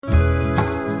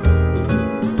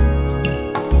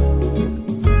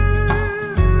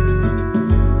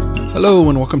Hello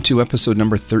and welcome to episode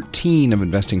number 13 of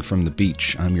Investing from the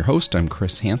Beach. I'm your host, I'm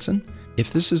Chris Hansen.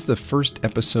 If this is the first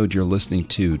episode you're listening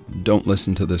to, don't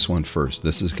listen to this one first.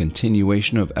 This is a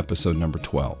continuation of episode number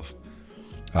 12.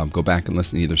 Go back and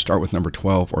listen, either start with number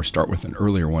 12 or start with an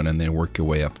earlier one and then work your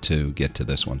way up to get to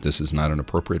this one. This is not an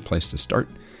appropriate place to start,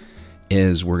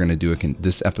 as we're going to do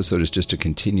this episode is just a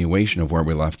continuation of where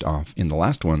we left off in the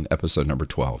last one, episode number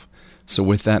 12. So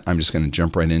with that, I'm just going to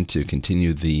jump right in to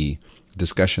continue the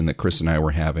discussion that Chris and I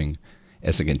were having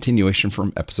as a continuation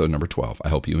from episode number 12. I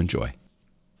hope you enjoy.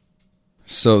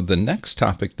 So the next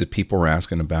topic that people were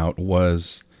asking about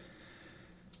was,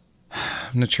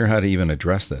 I'm not sure how to even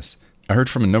address this. I heard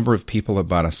from a number of people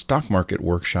about a stock market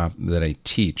workshop that I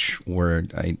teach, where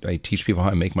I teach people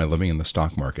how to make my living in the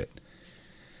stock market.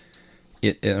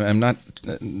 The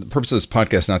purpose of this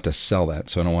podcast is not to sell that,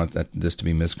 so I don't want this to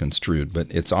be misconstrued, but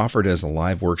it's offered as a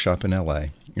live workshop in LA.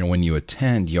 You know, when you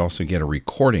attend, you also get a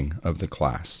recording of the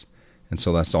class, and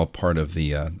so that's all part of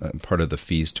the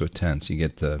fees to attend. So you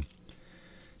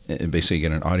basically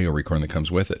get an audio recording that comes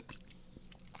with it.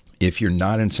 If you're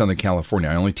not in Southern California,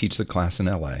 I only teach the class in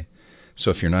LA. So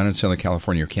if you're not in Southern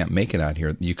California or can't make it out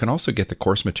here, you can also get the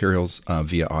course materials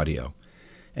via audio.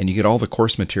 And you get all the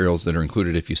course materials that are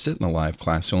included if you sit in the live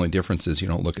class. The only difference is you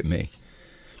don't look at me.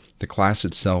 The class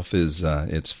itself is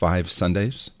it's 5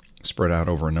 Sundays spread out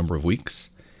over a number of weeks.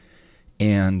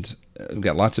 And we've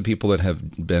got lots of people that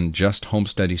have been just home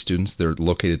study students. They're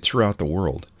located throughout the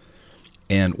world.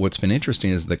 And what's been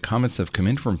interesting is the comments have come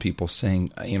in from people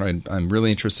saying, I'm really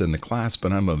interested in the class,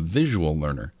 but I'm a visual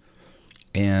learner.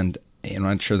 And I'm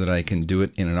not sure that I can do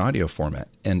it in an audio format.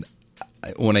 And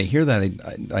when I hear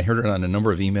that, I heard it on a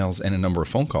number of emails and a number of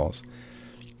phone calls.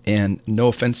 And no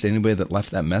offense to anybody that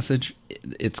left that message,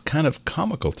 it's kind of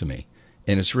comical to me.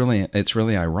 And it's really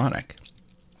ironic.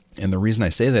 And the reason I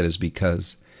say that is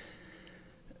because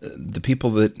the people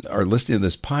that are listening to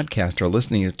this podcast are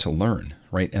listening to learn,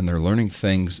 right? And they're learning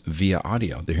things via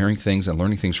audio. They're hearing things and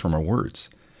learning things from our words.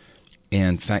 And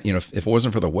in fact, if it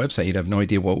wasn't for the website, you'd have no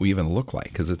idea what we even look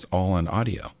like because it's all on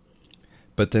audio.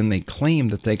 But then they claim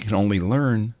that they can only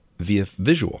learn via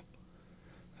visual.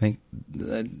 I think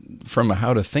that from a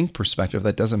how to think perspective,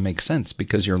 that doesn't make sense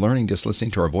because you're learning just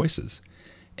listening to our voices.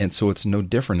 And so it's no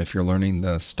different if you're learning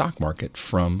the stock market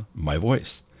from my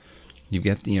voice. You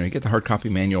get the hard copy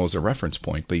manual as a reference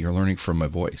point, but you're learning from my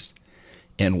voice.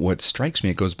 And what strikes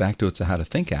me, it goes back to it's a how to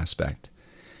think aspect,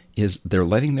 is they're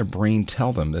letting their brain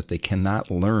tell them that they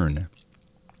cannot learn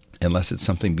unless it's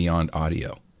something beyond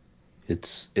audio.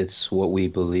 It's what we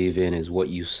believe in is what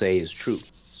you say is true.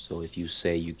 So if you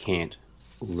say you can't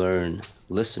learn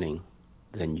listening,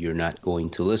 then you're not going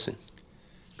to listen.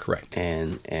 Correct.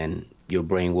 And your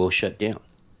brain will shut down.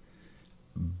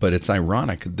 But it's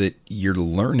ironic that you're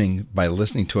learning by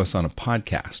listening to us on a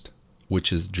podcast,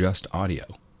 which is just audio.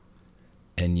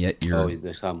 And yet you're... Oh,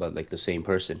 they're talking about like the same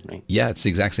person, right? Yeah, it's the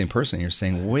exact same person. You're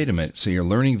saying, wait a minute, so you're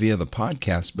learning via the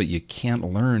podcast, but you can't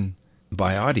learn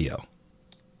by audio.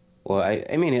 Well,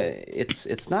 I mean,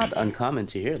 it's not uncommon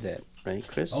to hear that, right,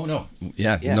 Chris? Oh, no.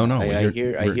 Yeah. No. I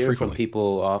hear from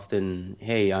people often,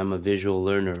 hey, I'm a visual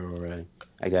learner, or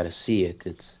I got to see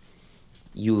it.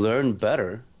 You learn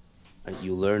better, right?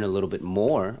 You learn a little bit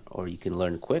more, or you can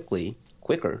learn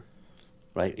quicker,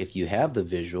 right? If you have the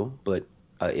visual, but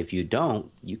if you don't,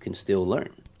 you can still learn.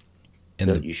 And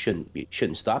it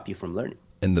shouldn't stop you from learning.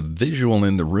 And the visual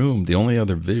in the room, the only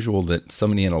other visual that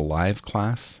somebody in a live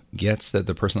class gets that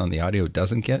the person on the audio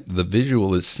doesn't get, the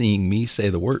visual is seeing me say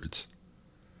the words.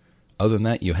 Other than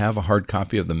that, you have a hard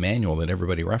copy of the manual that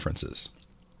everybody references.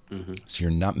 Mm-hmm. So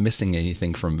you're not missing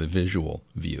anything from the visual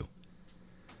view.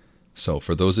 So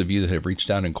for those of you that have reached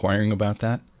out inquiring about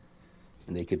that,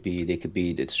 and they could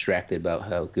be distracted about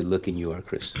how good looking you are,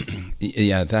 Chris.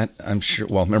 Yeah, that I'm sure.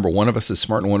 Well, remember, one of us is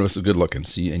smart and one of us is good looking.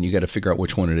 So and you got to figure out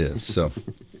which one it is. So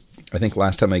I think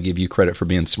last time I gave you credit for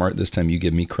being smart. This time you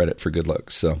give me credit for good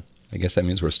looks. So I guess that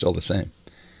means we're still the same.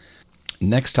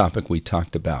 Next topic we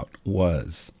talked about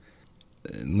was,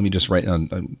 let me just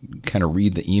kind of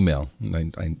read the email.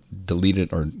 I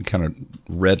deleted or kind of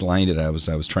redlined it. I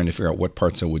was trying to figure out what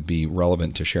parts would be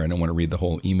relevant to share. I don't want to read the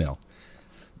whole email.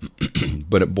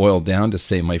 But it boiled down to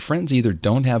say, my friends either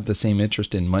don't have the same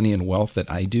interest in money and wealth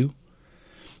that I do,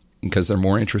 because they're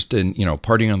more interested in,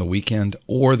 partying on the weekend,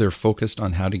 or they're focused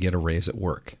on how to get a raise at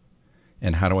work.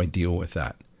 And how do I deal with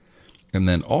that? And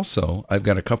then also, I've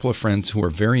got a couple of friends who are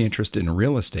very interested in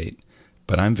real estate,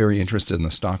 but I'm very interested in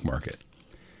the stock market.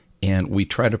 And we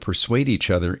try to persuade each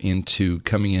other into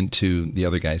coming into the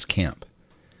other guy's camp.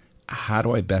 How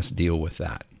do I best deal with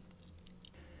that?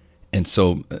 And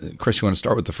so, Chris, you want to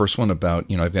start with the first one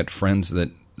about, I've got friends that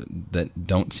that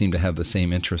don't seem to have the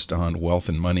same interest on wealth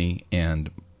and money and,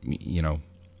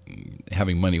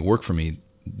 having money work for me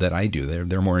that I do.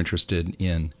 They're more interested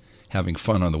in having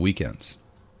fun on the weekends.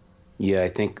 Yeah, I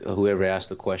think whoever asked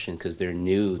the question, because they're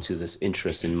new to this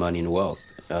interest in money and wealth,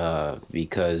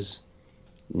 because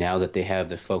now that they have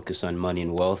the focus on money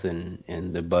and wealth and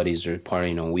their buddies are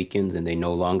partying on weekends and they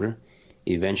no longer,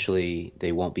 eventually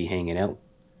they won't be hanging out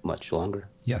much longer.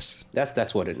 Yes.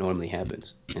 That's what it normally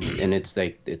happens. And it's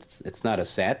like, it's not a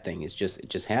sad thing. It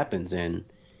just happens and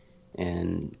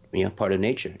part of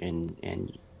nature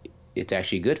and it's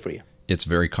actually good for you. It's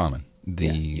very common.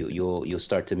 You'll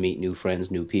start to meet new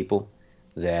friends, new people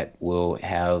that will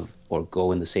have or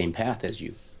go in the same path as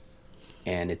you,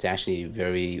 and it's actually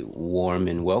very warm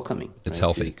and welcoming. It's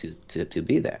healthy to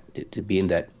be to be in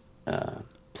that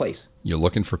place. You're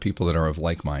looking for people that are of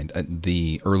like mind.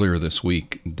 Earlier this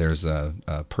week, there's a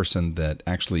person that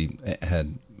actually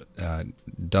had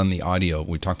done the audio.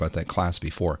 We talked about that class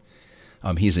before.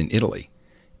 He's in Italy.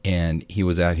 And he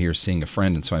was out here seeing a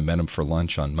friend, and so I met him for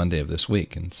lunch on Monday of this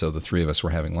week. And so the three of us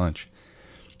were having lunch.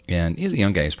 And he's a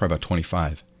young guy. He's probably about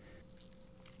 25.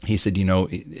 He said,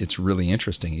 it's really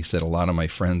interesting. He said, a lot of my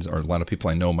friends, or a lot of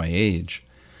people I know my age,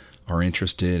 are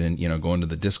interested in, going to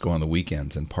the disco on the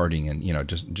weekends and partying and,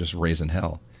 just raising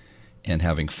hell and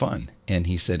having fun. And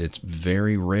he said, it's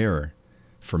very rare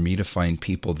for me to find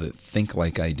people that think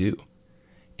like I do.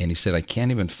 And he said, I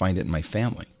can't even find it in my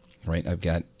family. Right, I've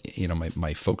got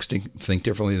my folks think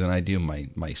differently than I do.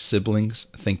 My siblings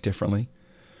think differently,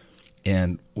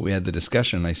 and we had the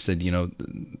discussion. And I said,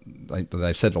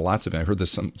 I've said to lots of people.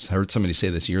 I heard somebody say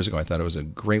this years ago. I thought it was a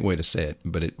great way to say it,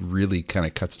 but it really kind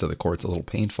of cuts to the core. It's a little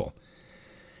painful.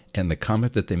 And the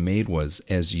comment that they made was,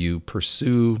 as you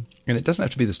pursue, and it doesn't have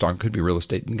to be the stock. It could be real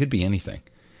estate. It could be anything.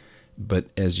 But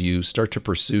as you start to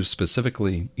pursue,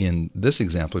 specifically in this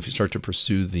example, if you start to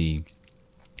pursue the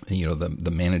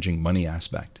managing money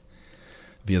aspect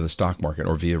via the stock market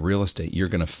or via real estate, you're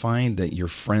going to find that your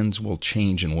friends will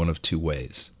change in one of two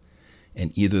ways.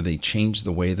 And either they change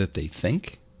the way that they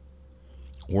think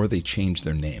or they change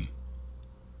their name.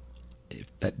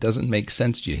 If that doesn't make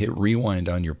sense to you, hit rewind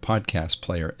on your podcast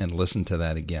player and listen to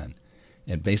that again.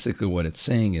 And basically what it's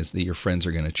saying is that your friends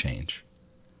are going to change.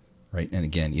 Right? And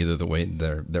again, either the way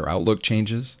their outlook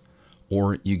changes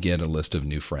or you get a list of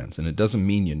new friends. And it doesn't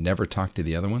mean you never talk to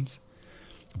the other ones,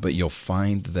 but you'll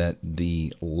find that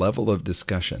the level of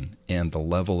discussion and the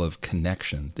level of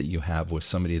connection that you have with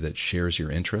somebody that shares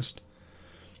your interest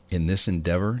in this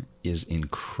endeavor is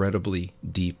incredibly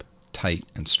deep, tight,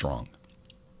 and strong.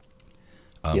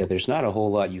 There's not a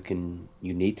whole lot you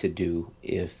need to do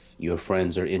if your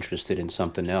friends are interested in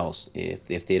something else.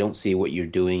 If they don't see what you're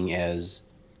doing as,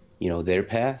 their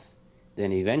path,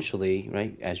 then eventually,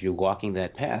 right, as you're walking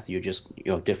that path, you're just,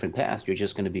 different paths, you're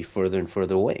just going to be further and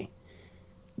further away.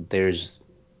 There's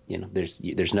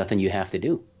nothing you have to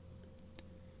do.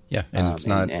 Yeah, and it's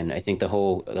not. And I think the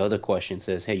other question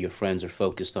says, hey, your friends are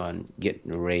focused on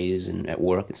getting a raise and at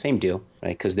work. The same deal,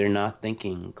 right? Because they're not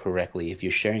thinking correctly if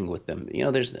you're sharing with them.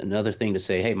 There's another thing to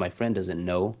say, hey, my friend doesn't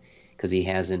know because he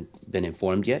hasn't been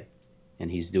informed yet,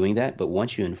 and he's doing that. But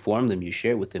once you inform them, you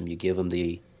share with them, you give them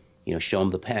show them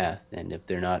the path, and if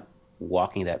they're not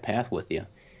walking that path with you,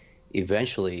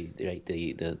 eventually, right,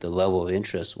 the level of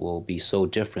interest will be so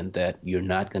different that you're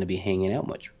not going to be hanging out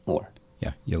much more.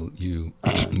 Yeah, you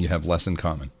have less in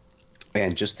common.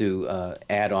 And just to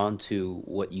add on to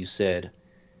what you said,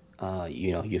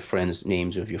 your friends'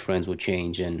 names of your friends will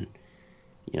change, and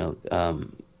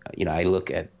I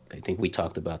look at. I think we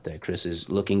talked about that, Chris, is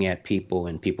looking at people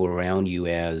and people around you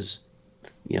as,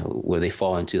 where they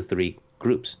fall into three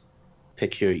groups.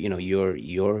 Picture,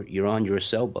 you're on your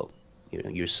sailboat.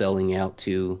 You're sailing out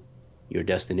to your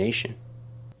destination.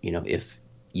 If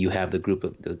you have the group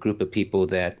of people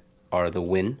that are the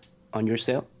wind on your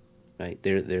sail, right?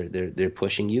 They're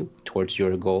pushing you towards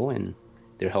your goal and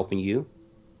they're helping you.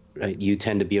 Right? You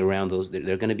tend to be around those.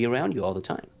 They're going to be around you all the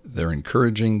time. They're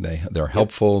encouraging. They're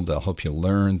helpful. They'll help you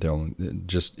learn.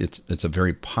 It's a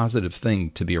very positive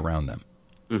thing to be around them.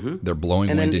 Mm-hmm. They're blowing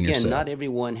wind in your sail. Not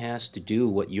everyone has to do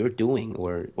what you're doing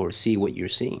or see what you're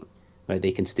seeing, right?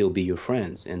 They can still be your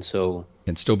friends, and still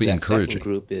be encouraging. Second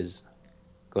group is,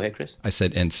 go ahead, Chris. I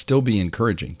said, and still be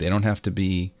encouraging. They don't have to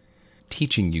be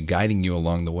teaching you, guiding you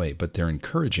along the way, but they're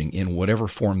encouraging in whatever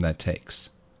form that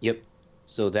takes. Yep.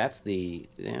 So that's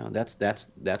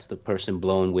that's the person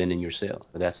blowing wind in your sail.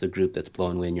 That's the group that's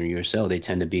blowing wind in your sail. They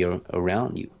tend to be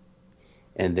around you,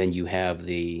 and then you have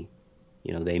the.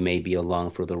 They may be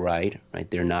along for the ride, right?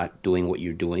 They're not doing what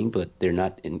you're doing, but they're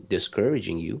not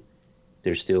discouraging you.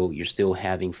 You're still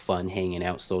having fun, hanging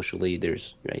out socially.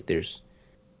 There's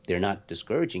they're not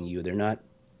discouraging you. They're not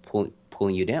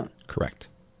pulling you down. Correct.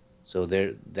 So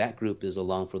that group is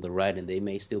along for the ride, and they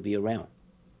may still be around.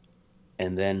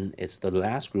 And then it's the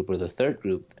last group, or the third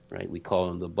group, right? We call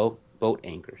them the boat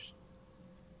anchors.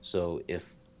 So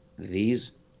if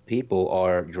these people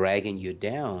are dragging you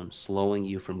down, slowing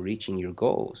you from reaching your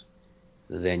goals,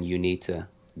 then you need to,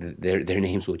 their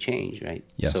names will change, right?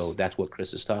 Yes. So that's what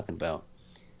Chris is talking about.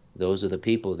 Those are the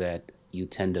people that you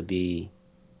tend to be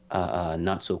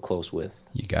not so close with.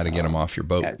 You got to get them off your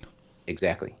boat.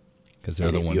 Exactly. Because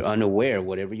they're the ones. If you're unaware,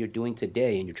 whatever you're doing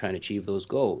today, and you're trying to achieve those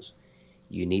goals,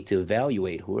 you need to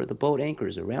evaluate who are the boat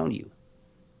anchors around you,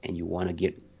 and you want to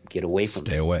get away from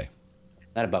them. Stay away.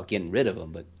 It's not about getting rid of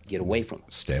them, but get away from them.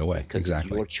 Stay away. Because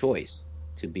exactly. It's your choice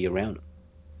to be around them.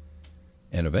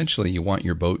 And eventually you want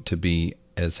your boat to be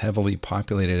as heavily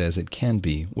populated as it can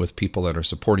be with people that are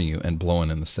supporting you and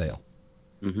blowing in the sail.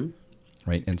 Mm-hmm.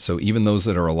 Right? And so even those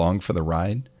that are along for the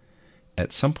ride,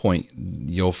 at some point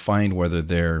you'll find whether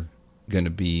they're going to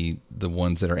be the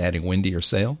ones that are adding wind to your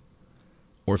sail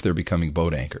or if they're becoming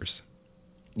boat anchors.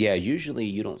 Yeah, usually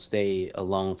you don't stay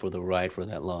along for the ride for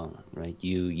that long, right?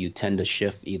 You tend to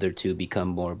shift either to become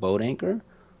more boat anchor,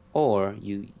 or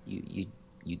you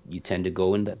tend to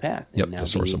go in that path. Yep, the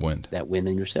source of wind. That wind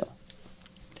in your sail.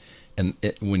 And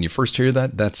when you first hear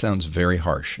that, that sounds very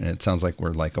harsh. And it sounds like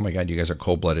we're like, oh my God, you guys are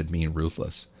cold-blooded, mean,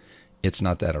 ruthless. It's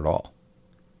not that at all.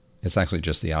 It's actually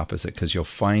just the opposite, because you'll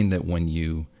find that when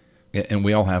you, and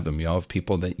we all have them, you all have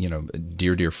people that,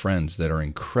 dear, dear friends that are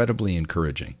incredibly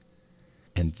encouraging.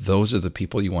 And those are the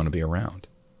people you want to be around.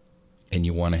 And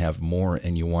you want to have more,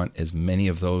 and you want as many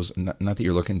of those, not that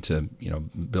you're looking to,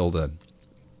 build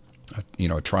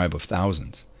a tribe of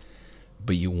thousands,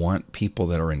 but you want people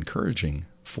that are encouraging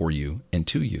for you and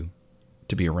to you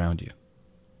to be around you.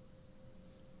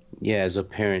 Yeah, as a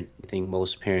parent, I think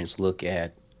most parents look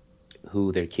at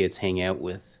who their kids hang out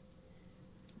with.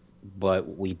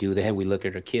 But we do that, we look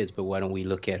at our kids, but why don't we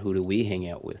look at who do we hang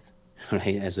out with?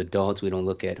 Right? As adults, we don't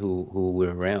look at who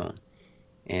we're around.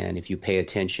 And if you pay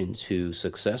attention to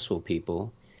successful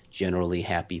people, generally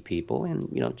happy people,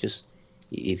 and just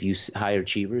if you high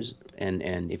achievers,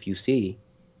 and if you see,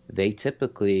 they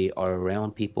typically are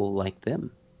around people like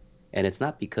them. And it's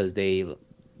not because the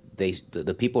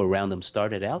people around them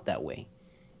started out that way.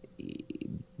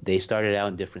 They started out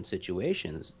in different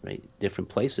situations, right? Different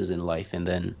places in life, and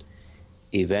then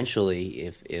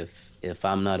eventually, if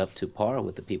I'm not up to par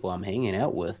with the people I'm hanging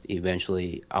out with,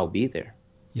 eventually I'll be there.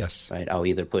 Yes. Right? I'll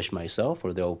either push myself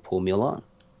or they'll pull me along.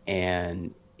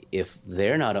 And if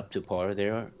they're not up to par,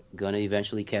 they're going to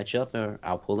eventually catch up, or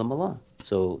I'll pull them along.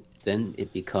 So then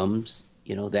it becomes,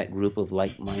 that group of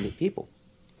like-minded people.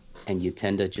 And you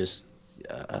tend to just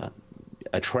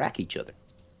attract each other.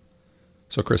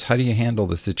 So, Chris, how do you handle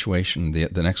the situation?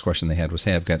 The next question they had was,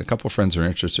 hey, I've got a couple of friends who are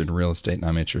interested in real estate, and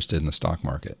I'm interested in the stock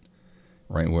market.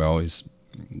 Right? We always,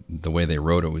 the way they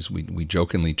wrote it was, we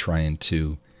jokingly trying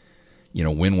to,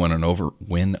 win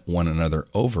one another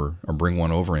over, or bring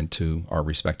one over into our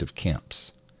respective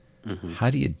camps. Mm-hmm. How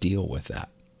do you deal with that?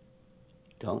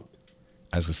 Don't.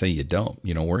 I was going to say you don't.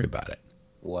 You don't worry about it.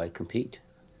 Why compete?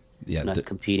 Yeah, not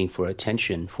competing for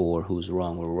attention for who's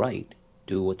wrong or right.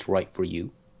 Do what's right for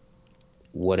you.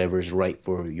 Whatever's right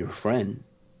for your friend,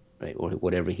 right, or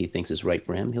whatever he thinks is right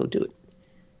for him, he'll do it.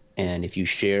 And if you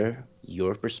share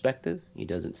your perspective, he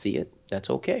doesn't see it, that's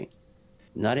okay.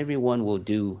 Not everyone will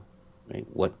do, right,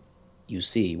 what you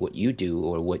see, what you do,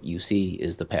 or what you see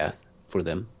is the path for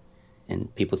them.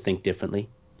 And people think differently.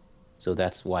 So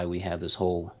that's why we have this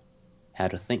whole how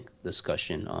to think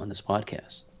discussion on this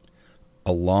podcast.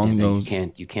 Along those,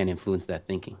 you can't influence that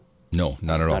thinking. No,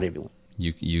 not at all. Not everyone.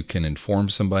 You can inform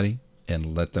somebody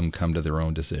and let them come to their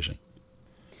own decision.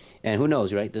 And who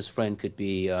knows, right? This friend could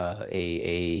be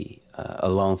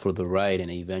along for the ride,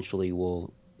 and eventually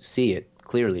will see it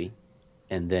clearly,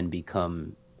 and then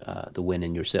become the wind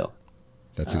in your sail.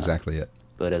 That's exactly it.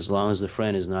 But as long as the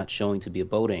friend is not showing to be a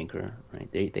boat anchor, right?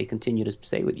 They continue to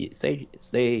stay with you,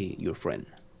 stay your friend.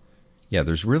 Yeah,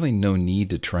 there's really no need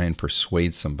to try and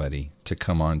persuade somebody to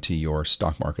come onto your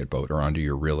stock market boat or onto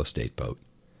your real estate boat.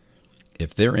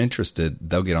 If they're interested,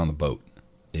 they'll get on the boat.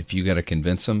 If you got to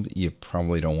convince them, you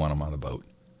probably don't want them on the boat.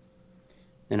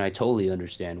 And I totally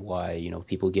understand why,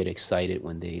 people get excited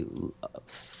when they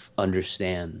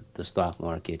understand the stock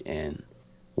market and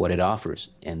what it offers,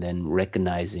 and then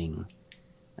recognizing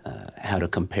how to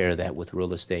compare that with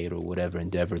real estate or whatever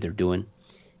endeavor they're doing.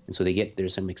 And so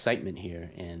there's some excitement here,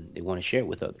 and they want to share it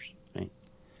with others, right?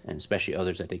 And especially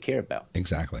others that they care about.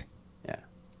 Exactly. Yeah.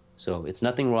 So it's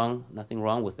nothing wrong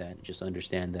with that. Just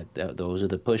understand that those are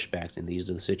the pushbacks, and these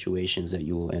are the situations that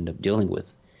you will end up dealing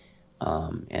with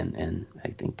And I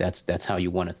think that's how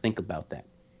you want to think about that.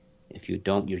 If you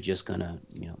don't, you're just gonna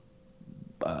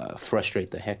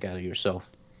frustrate the heck out of yourself,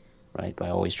 right? By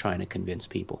always trying to convince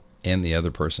people. And the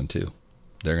other person too.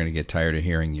 They're going to get tired of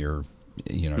hearing your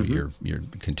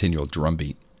continual drum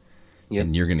beat. Yep.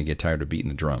 And you're going to get tired of beating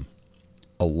the drum.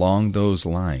 Along those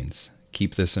lines,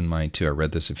 keep this in mind too. I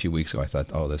read this a few weeks ago. I thought,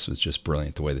 oh, this was just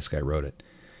brilliant the way this guy wrote it.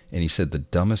 And he said the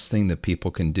dumbest thing that people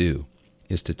can do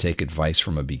is to take advice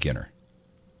from a beginner.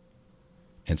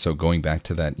 And so going back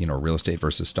to that, real estate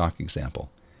versus stock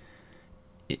example,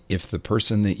 if the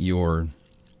person that you're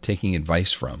taking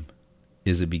advice from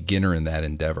is a beginner in that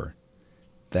endeavor,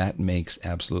 that makes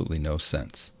absolutely no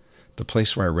sense. The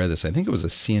place where I read this, I think it was a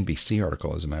CNBC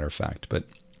article, as a matter of fact, but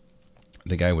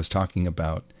the guy was talking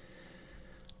about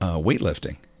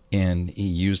weightlifting, and he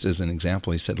used as an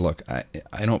example, he said, look,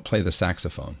 I don't play the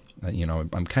saxophone.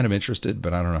 I'm kind of interested,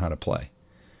 but I don't know how to play.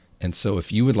 And so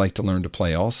if you would like to learn to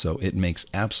play also, it makes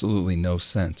absolutely no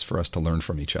sense for us to learn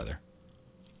from each other,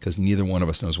 because neither one of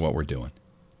us knows what we're doing.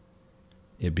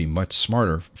 It'd be much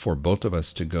smarter for both of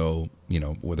us to go,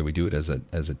 whether we do it as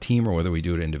a team or whether we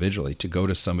do it individually, to go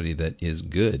to somebody that is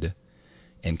good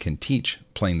and can teach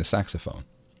playing the saxophone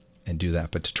and do that.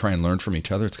 But to try and learn from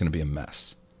each other, it's going to be a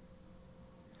mess.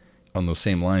 On those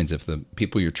same lines, if the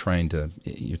people you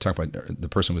talk about, the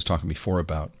person was talking before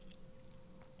about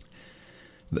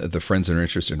the friends that are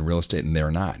interested in real estate and they're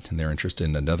not, and they're interested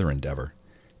in another endeavor.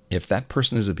 If that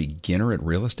person is a beginner at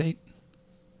real estate,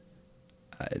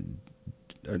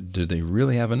 do they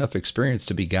really have enough experience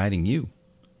to be guiding you?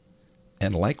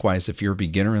 And likewise, if you're a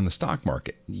beginner in the stock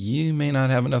market, you may not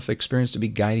have enough experience to be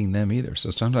guiding them either. So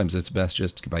sometimes it's best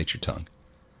just to bite your tongue.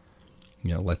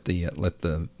 Let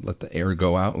the air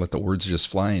go out, let the words just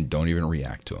fly, and don't even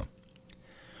react to them.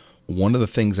 One of the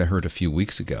things I heard a few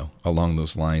weeks ago along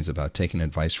those lines about taking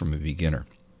advice from a beginner,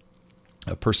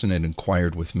 a person had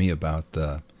inquired with me about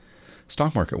the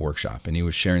stock market workshop, and he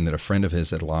was sharing that a friend of his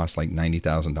had lost like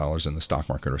 $90,000 in the stock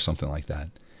market or something like that.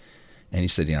 And he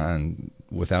said, and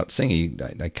without saying,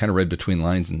 I kind of read between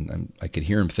lines, and I could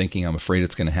hear him thinking, I'm afraid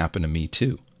it's going to happen to me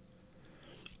too.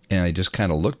 And I just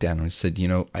kind of looked at him and said,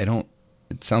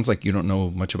 it sounds like you don't know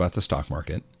much about the stock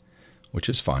market, which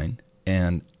is fine.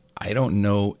 And I don't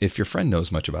know if your friend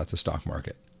knows much about the stock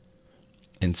market.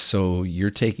 And so you're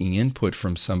taking input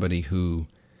from somebody who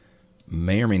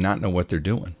may or may not know what they're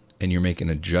doing, and you're making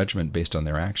a judgment based on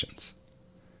their actions.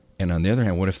 And on the other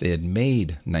hand, what if they had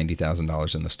made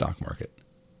 $90,000 in the stock market?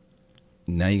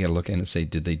 Now you got to look at it and say,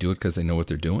 did they do it because they know what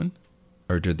they're doing,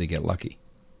 or did they get lucky?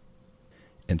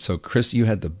 And so, Chris, you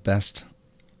had the best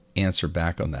answer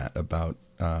back on that about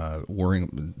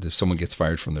worrying if someone gets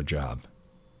fired from their job.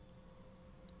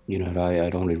 I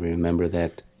don't even remember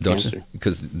that Don't answer. You?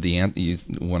 Because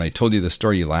when I told you the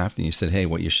story, you laughed and you said, hey,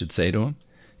 what you should say to him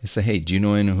is say, hey, do you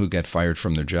know anyone who got fired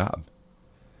from their job?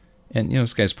 And,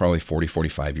 this guy's probably 40,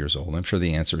 45 years old. I'm sure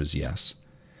the answer is yes.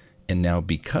 And now,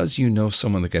 because you know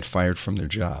someone that got fired from their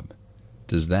job,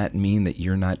 does that mean that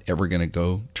you're not ever going to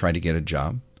go try to get a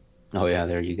job? Oh, yeah,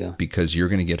 there you go. Because you're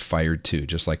going to get fired too,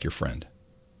 just like your friend.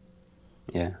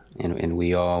 Yeah, and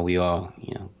we all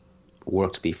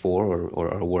worked before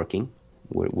or are working.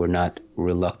 We're not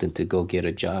reluctant to go get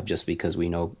a job just because we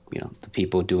know, the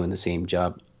people doing the same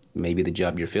job, maybe the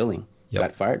job you're filling,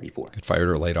 got fired before. Got fired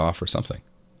or laid off or something.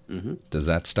 Mm-hmm. Does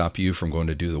that stop you from going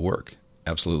to do the work?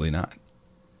 Absolutely not.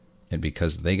 And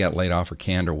because they got laid off or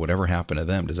canned or whatever happened to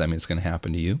them, does that mean it's going to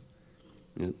happen to you?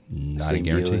 Not Same a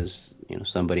guarantee. Deal as,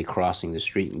 somebody crossing the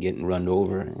street and getting run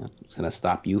over. It's going to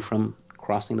stop you from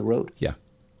crossing the road? Yeah.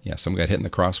 Yeah, someone got hit in the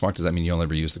crosswalk. Does that mean you'll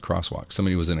never use the crosswalk?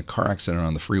 Somebody was in a car accident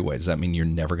on the freeway. Does that mean you're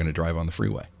never going to drive on the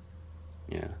freeway?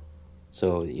 Yeah.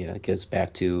 So, it gets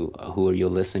back to who are you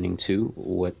listening to?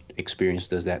 What experience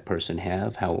does that person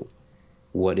have?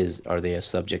 Are they a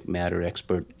subject matter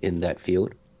expert in that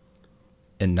field?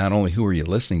 And not only who are you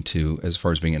listening to as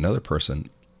far as being another person,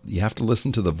 you have to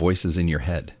listen to the voices in your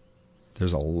head.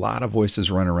 There's a lot of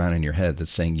voices running around in your head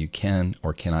that's saying you can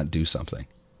or cannot do something.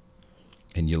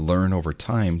 And you learn over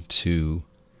time to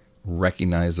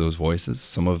recognize those voices.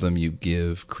 Some of them you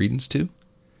give credence to,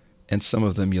 and some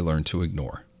of them you learn to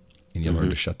ignore, and you learn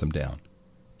to shut them down.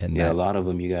 And a lot of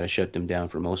them you got to shut them down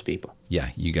for most people.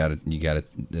 Yeah, you got to.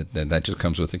 That just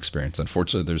comes with experience.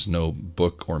 Unfortunately, there's no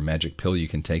book or magic pill you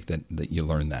can take that you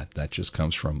learn that. That just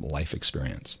comes from life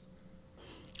experience.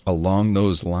 Along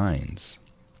those lines,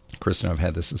 Chris and I have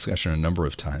had this discussion a number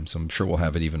of times. I'm sure we'll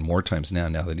have it even more times now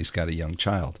that he's got a young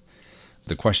child.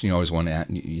 The question you always want to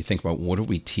ask, you think about, what do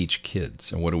we teach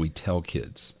kids and what do we tell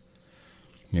kids?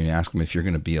 You ask them if you're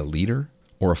going to be a leader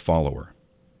or a follower.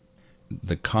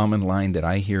 the common line that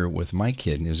I hear with my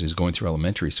kid as he's going through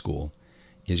elementary school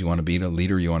is, you want to be a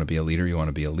leader, you want to be a leader, you want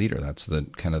to be a leader. That's the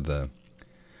kind of the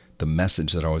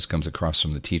message that always comes across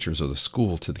from the teachers of the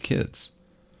school to the kids.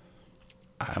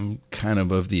 I'm kind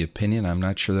of the opinion, I'm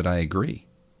not sure that I agree.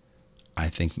 I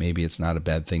think maybe it's not a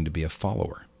bad thing to be a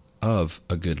follower of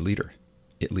a good leader,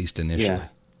 at least initially. Yeah,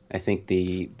 I think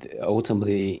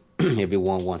ultimately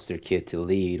everyone wants their kid to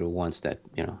lead, or wants that,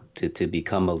 to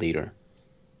become a leader.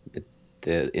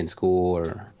 In school,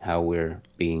 or how we're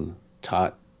being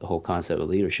taught the whole concept of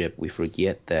leadership, we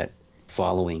forget that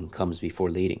following comes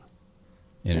before leading.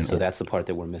 And so that's the part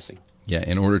that we're missing. Yeah,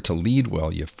 in order to lead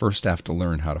well, you first have to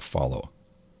learn how to follow.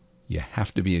 You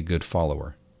have to be a good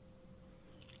follower.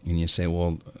 And you say,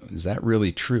 well, is that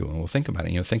really true? And we'll think about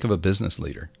it. Think of a business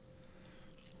leader.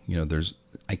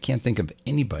 I can't think of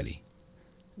anybody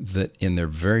that in their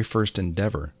very first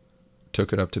endeavor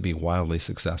took it up to be wildly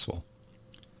successful.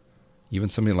 Even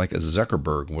somebody like a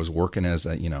Zuckerberg was working as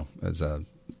a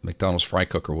McDonald's fry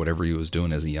cook or whatever he was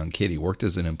doing as a young kid. He worked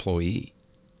as an employee.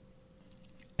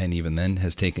 And even then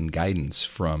has taken guidance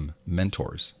from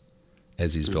mentors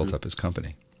as he's built up his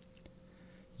company.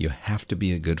 You have to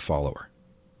be a good follower.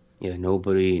 Yeah,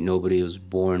 nobody was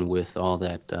born with all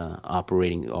that the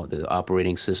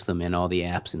operating system and all the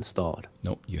apps installed.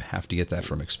 Nope, you have to get that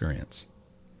from experience.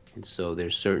 And so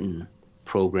there's certain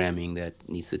programming that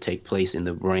needs to take place in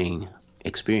the brain,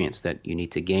 experience that you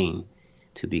need to gain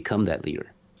to become that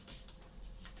leader.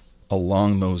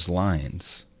 Along those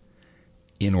lines,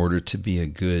 in order to be a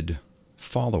good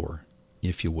follower,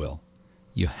 if you will,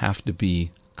 you have to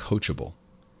be coachable.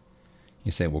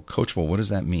 You say, well, coachable, what does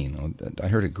that mean? Well, I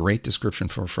heard a great description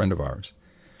from a friend of ours.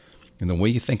 And the way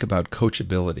you think about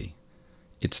coachability,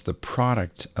 it's the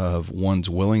product of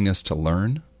one's willingness to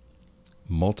learn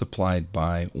multiplied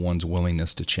by one's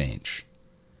willingness to change.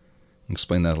 I'll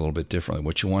explain that a little bit differently.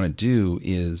 What you want to do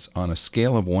is, on a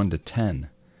scale of 1 to 10,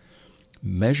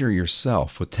 measure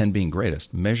yourself, with 10 being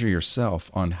greatest, measure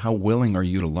yourself on how willing are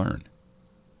you to learn.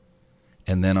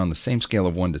 And then on the same scale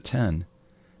of 1 to 10,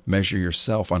 measure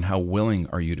yourself on how willing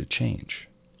are you to change.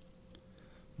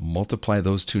 Multiply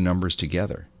those two numbers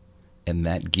together, and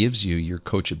that gives you your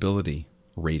coachability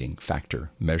rating factor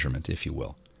measurement, if you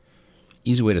will.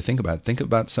 Easy way to think about it. Think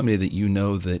about somebody that you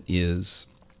know that is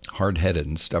hard-headed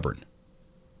and stubborn.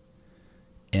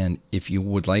 And if you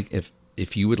would like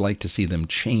to see them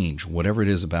change, whatever it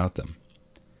is about them,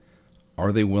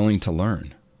 are they willing to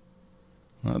learn?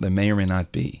 Well, they may or may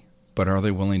not be, but are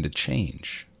they willing to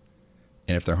change?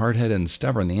 And if they're hard-headed and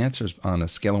stubborn, the answer is, on a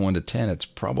scale of 1 to 10, it's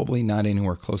probably not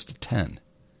anywhere close to 10,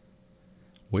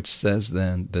 which says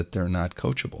then that they're not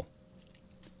coachable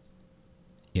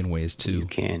in ways to you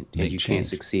can't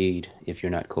succeed if you're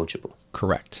not coachable.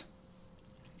 Correct.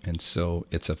 And so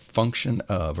it's a function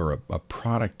of, or a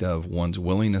product of, one's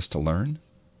willingness to learn,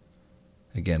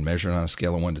 again, measured on a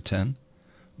scale of 1 to 10,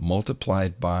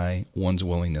 multiplied by one's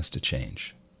willingness to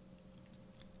change.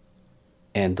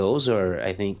 And those are,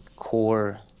 I think,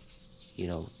 core,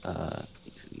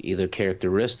 either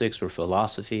characteristics or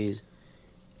philosophies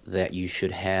that you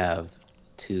should have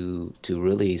to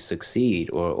really succeed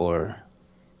or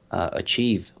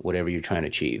achieve whatever you're trying to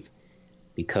achieve.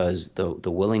 Because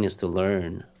the willingness to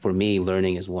learn, for me,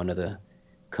 learning is one of the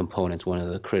components, one of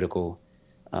the critical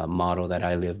model that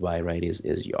I live by, right,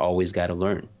 is you always got to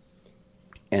learn.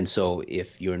 And so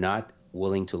if you're not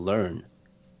willing to learn,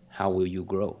 how will you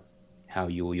grow? How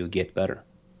will you get better?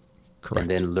 Correct. And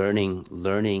then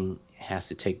learning has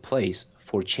to take place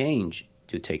for change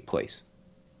to take place.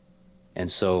 And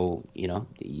so,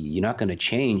 you're not going to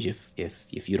change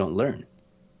if you don't learn.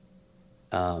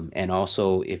 And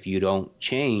also, if you don't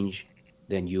change,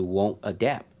 then you won't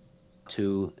adapt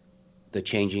to the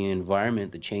changing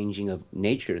environment, the changing of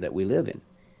nature that we live in.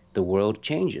 The world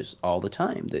changes all the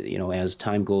time. As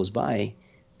time goes by,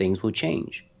 things will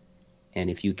change. And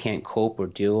if you can't cope or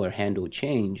deal or handle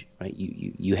change, right,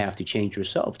 you have to change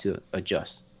yourself to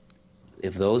adjust.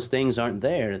 If those things aren't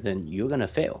there, then you're going to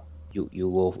fail. You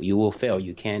will fail.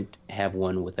 You can't have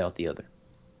one without the other.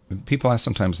 People ask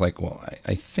sometimes, like, well,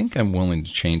 I think I'm willing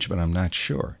to change, but I'm not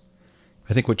sure.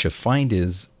 I think what you find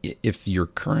is, if your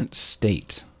current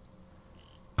state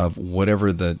of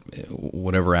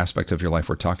whatever aspect of your life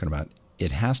we're talking about,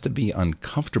 it has to be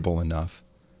uncomfortable enough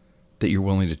that you're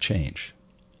willing to change.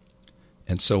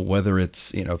 And so whether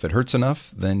it's, if it hurts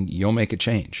enough, then you'll make a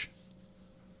change.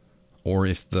 Or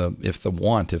if the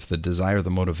desire, the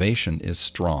motivation is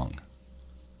strong,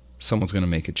 someone's going to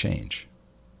make a change.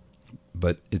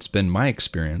 But it's been my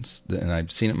experience, and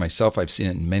I've seen it myself, I've seen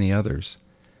it in many others,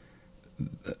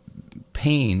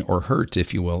 pain or hurt,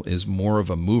 if you will, is more of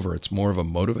a mover. It's more of a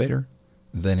motivator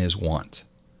than is want.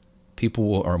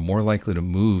 People are more likely to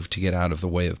move to get out of the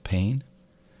way of pain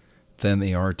than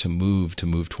they are to move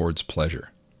towards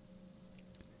pleasure.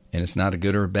 And it's not a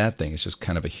good or a bad thing. It's just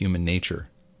kind of a human nature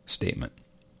statement.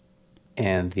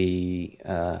 And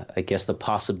I guess the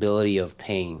possibility of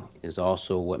pain is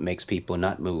also what makes people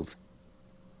not move.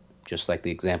 Just like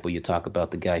the example you talk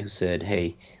about, the guy who said,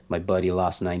 hey, my buddy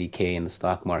lost 90K in the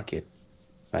stock market,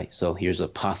 right? So here's a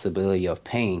possibility of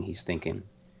pain, he's thinking.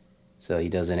 So he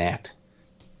doesn't act.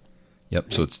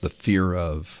 Yep. So it's the fear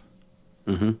of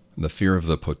the fear of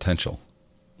the potential.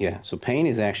 Yeah. So pain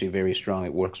is actually very strong.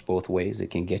 It works both ways.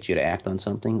 It can get you to act on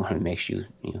something, or it makes you,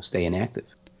 stay inactive.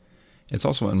 It's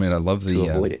also, I mean, I love to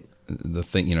avoid it. The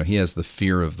thing, he has the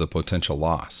fear of the potential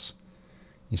loss.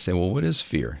 You say, well, what is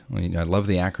fear? Well, I love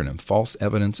the acronym, false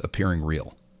evidence appearing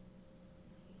real.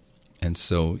 And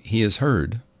so he has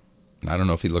heard, and I don't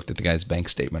know if he looked at the guy's bank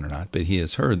statement or not, but he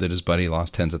has heard that his buddy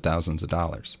lost tens of thousands of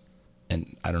dollars.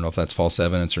 And I don't know if that's false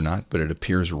evidence or not, but it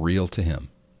appears real to him.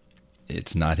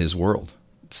 It's not his world.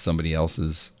 It's somebody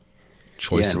else's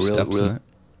choice of steps in it.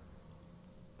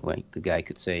 Like the guy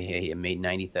could say, hey, I made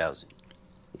 90,000.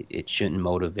 It shouldn't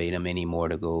motivate him anymore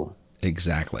to go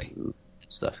exactly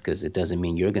stuff, because it doesn't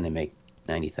mean you're going to make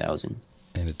 90,000,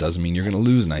 and it doesn't mean you're going to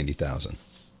lose 90,000.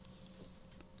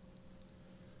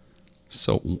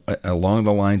 So along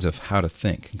the lines of how to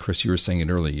think, and Chris, you were saying it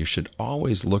earlier, you should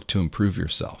always look to improve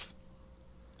yourself,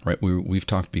 right? We've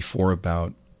talked before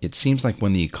about, it seems like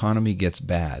when the economy gets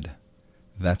bad,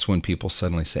 that's when people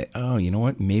suddenly say, oh, you know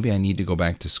what, maybe I need to go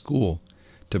back to school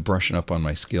to brush up on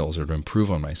my skills, or to improve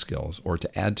on my skills, or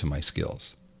to add to my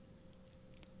skills.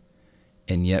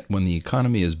 And yet when the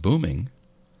economy is booming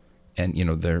and,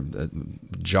 their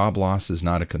job loss is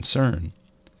not a concern,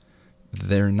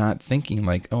 they're not thinking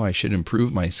like, oh, I should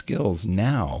improve my skills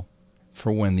now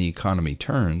for when the economy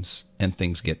turns and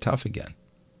things get tough again.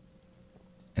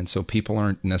 And so people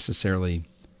aren't necessarily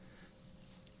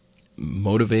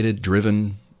motivated,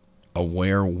 driven,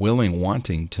 aware, willing,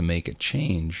 wanting to make a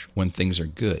change when things are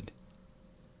good.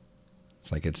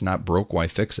 It's like, it's not broke, why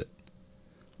fix it?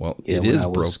 Well, yeah, it is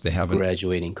broke. They haven't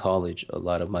graduating college. A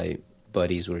lot of my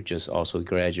buddies were just also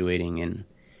graduating, and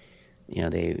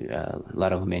they a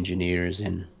lot of them engineers,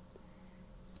 and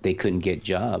they couldn't get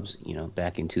jobs.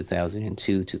 Back in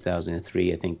 2002,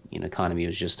 2003, I think economy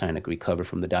was just trying to recover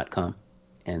from the .com,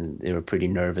 and they were pretty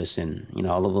nervous, and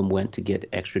all of them went to get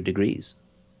extra degrees.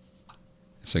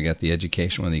 So you got the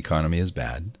education when the economy is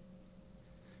bad,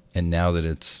 and now that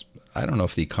it's, I don't know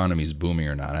if the economy is booming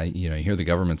or not. You hear the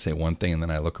government say one thing, and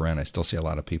then I look around, I still see a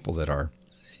lot of people that are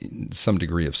in some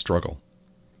degree of struggle.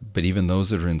 But even those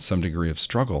that are in some degree of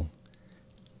struggle,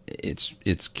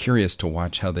 it's curious to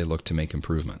watch how they look to make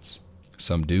improvements.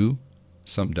 Some do,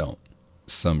 some don't.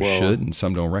 Some should, and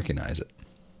some don't recognize it.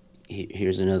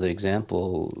 Here's another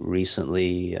example.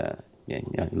 Recently,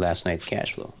 last night's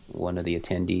cash flow, one of the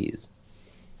attendees,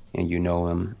 and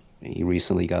him, he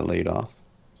recently got laid off.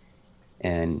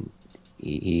 And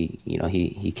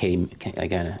he came, I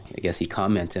guess he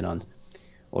commented on,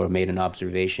 or made an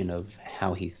observation of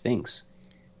how he thinks.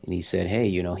 And he said, hey,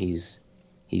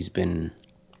 he's been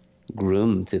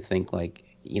groomed to think like,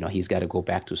 he's got to go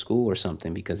back to school or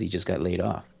something because he just got laid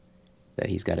off. That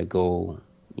he's got to go,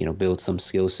 build some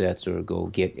skill sets or go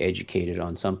get educated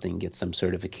on something, get some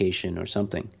certification or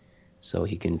something, so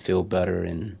he can feel better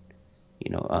and,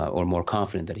 or more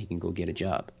confident that he can go get a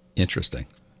job. Interesting.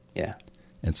 Yeah.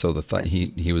 And so the thought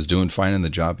he was doing fine in the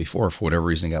job before, for whatever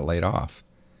reason he got laid off.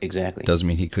 Exactly. Doesn't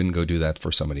mean he couldn't go do that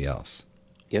for somebody else.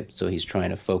 Yep. So he's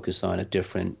trying to focus on a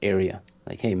different area.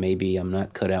 Like, hey, maybe I'm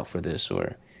not cut out for this,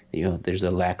 or there's a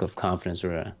lack of confidence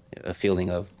or a feeling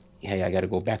of, hey, I got to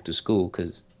go back to school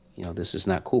because this is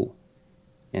not cool.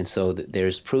 And so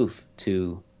there's proof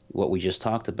to what we just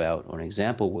talked about, or an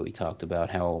example where we talked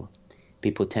about how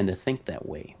people tend to think that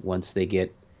way once they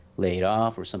get laid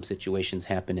off, or some situations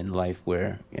happen in life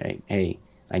where, hey,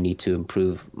 I need to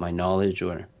improve my knowledge,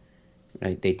 or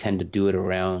they tend to do it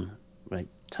around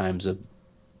times of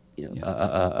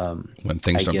when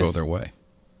things don't go their way.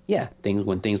 Yeah,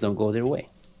 when things don't go their way.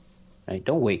 Right?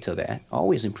 Don't wait till that.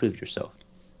 Always improve yourself.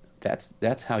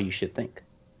 That's how you should think.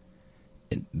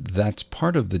 That's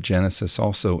part of the genesis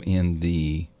also in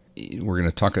we're going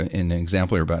to talk in an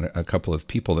example here about a couple of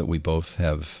people that we both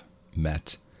have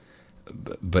met.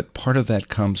 But part of that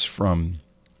comes from,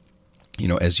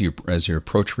 as you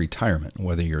approach retirement,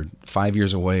 whether you're 5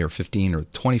 years away or 15 or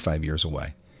 25 years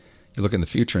away, you look in the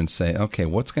future and say, okay,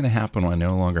 what's going to happen when I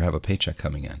no longer have a paycheck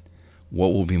coming in? What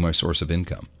will be my source of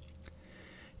income?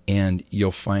 And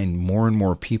you'll find more and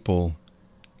more people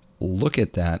look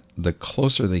at that the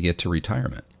closer they get to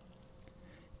retirement.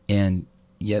 And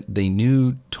Yet they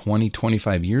knew 20,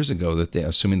 25 years ago that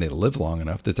assuming they live long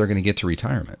enough, that they're going to get to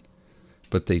retirement.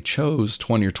 But they chose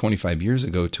 20 or 25 years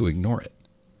ago to ignore it.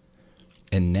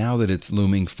 And now that it's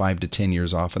looming 5 to 10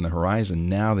 years off on the horizon,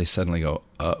 now they suddenly go,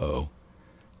 uh-oh,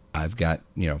 I've got,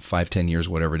 5, 10 years,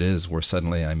 whatever it is, where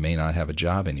suddenly I may not have a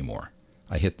job anymore.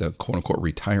 I hit the quote-unquote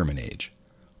retirement age.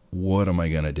 What am I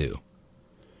going to do?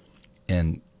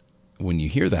 And when you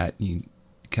hear that, you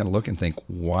kind of look and think,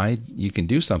 why you can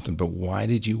do something, but why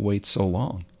did you wait so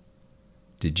long?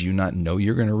 Did you not know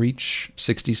you're going to reach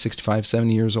 60, 65,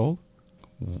 70 years old?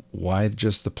 Why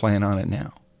just the plan on it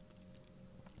now?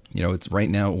 It's right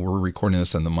now, we're recording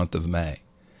this in the month of May.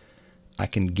 I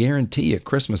can guarantee you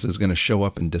Christmas is going to show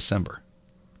up in December.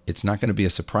 It's not going to be a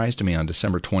surprise to me on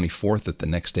December 24th that the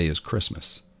next day is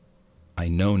Christmas. I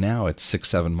know now it's 6,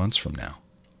 7 months from now.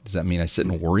 Does that mean I sit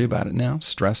and worry about it now?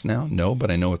 Stress now? No,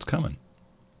 but I know it's coming.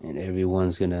 And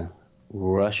everyone's going to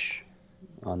rush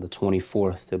on the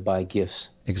 24th to buy gifts.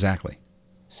 Exactly.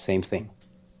 Same thing.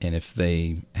 And if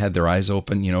they had their eyes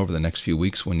open, over the next few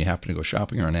weeks when you happen to go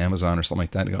shopping or on Amazon or something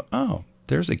like that, and go, oh,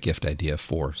 there's a gift idea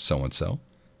for so-and-so.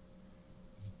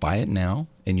 Buy it now,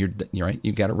 and you're right.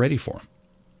 You've got it ready for them.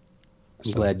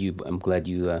 I'm glad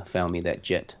you found me that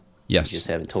jet. Yes. You just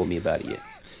haven't told me about it yet.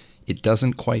 It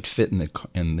doesn't quite fit in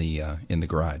the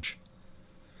garage.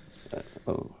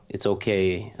 It's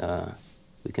okay.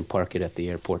 We can park it at the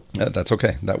airport. That's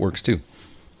okay. That works too.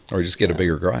 Or just get a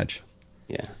bigger garage.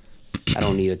 Yeah. I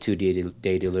don't need a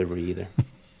 2-day delivery either.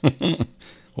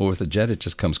 Well, with a jet, it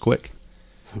just comes quick.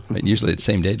 Right? Usually it's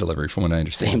same day delivery, from what I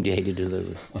understand. Same day to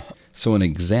deliver. So an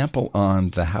example on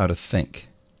the how to think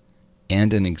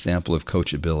and an example of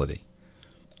coachability.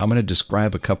 I'm going to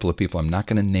describe a couple of people. I'm not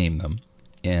going to name them.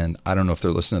 And I don't know if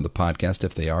they're listening to the podcast.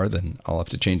 If they are, then I'll have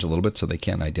to change a little bit so they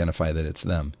can't identify that it's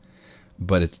them.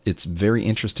 But it's very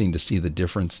interesting to see the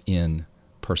difference in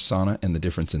persona and the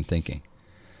difference in thinking.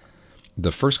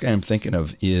 The first guy I'm thinking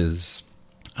of is,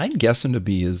 I'd guess him to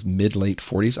be his mid-late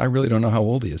 40s. I really don't know how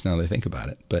old he is now that I think about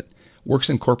it, but works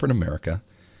in corporate America.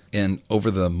 And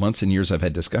over the months and years I've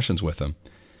had discussions with him,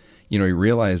 he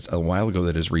realized a while ago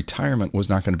that his retirement was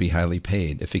not going to be highly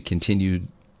paid if he continued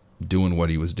doing what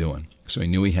he was doing. So he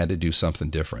knew he had to do something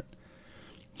different.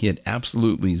 He had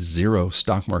absolutely zero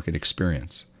stock market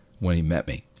experience when he met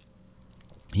me.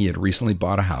 He had recently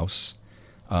bought a house,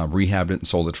 rehabbed it, and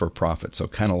sold it for a profit. So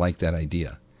kind of liked that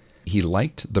idea. He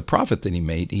liked the profit that he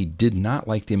made. He did not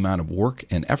like the amount of work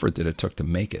and effort that it took to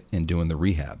make it in doing the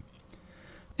rehab.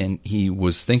 And he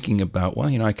was thinking about,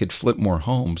 I could flip more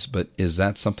homes, but is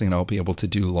that something I'll be able to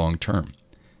do long term?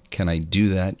 Can I do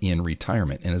that in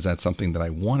retirement? And is that something that I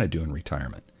want to do in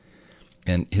retirement?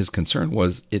 And his concern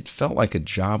was, it felt like a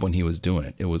job when he was doing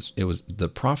it. It was the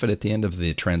profit at the end of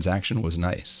the transaction was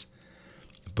nice,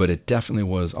 but it definitely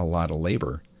was a lot of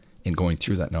labor in going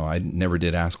through that. No, I never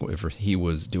did ask if he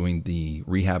was doing the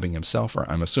rehabbing himself, or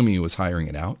I'm assuming he was hiring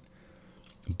it out,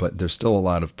 but there's still a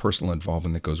lot of personal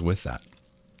involvement that goes with that.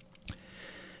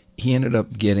 He ended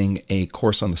up getting a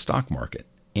course on the stock market,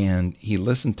 and he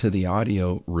listened to the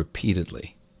audio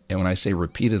repeatedly. And when I say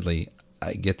repeatedly,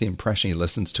 I get the impression he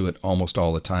listens to it almost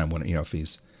all the time. When if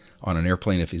he's on an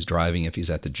airplane, if he's driving, if he's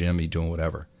at the gym, he's doing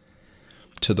whatever.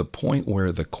 To the point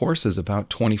where the course is about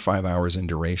 25 hours in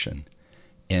duration.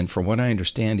 And from what I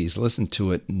understand, he's listened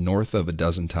to it north of a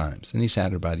dozen times. And he's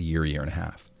had it about a year and a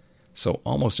half. So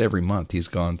almost every month he's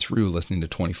gone through listening to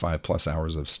 25 plus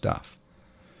hours of stuff.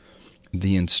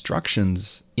 The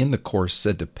instructions in the course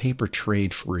said to paper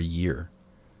trade for a year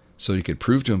so he could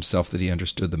prove to himself that he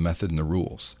understood the method and the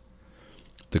rules.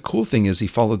 The cool thing is he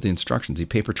followed the instructions. He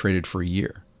paper traded for a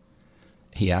year.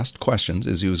 He asked questions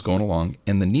as he was going along,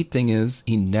 and the neat thing is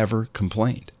he never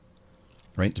complained.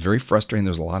 Right? It's very frustrating.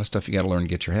 There's a lot of stuff you got to learn to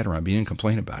get your head around, but he didn't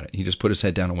complain about it. He just put his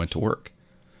head down and went to work.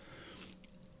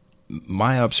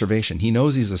 My observation, he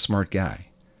knows he's a smart guy,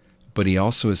 but he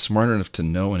also is smart enough to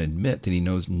know and admit that he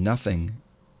knows nothing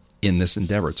in this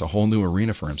endeavor. It's a whole new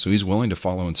arena for him, so he's willing to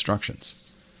follow instructions.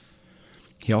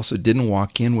 He also didn't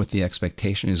walk in with the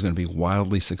expectation he's going to be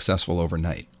wildly successful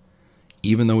overnight.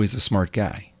 Even though he's a smart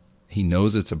guy, he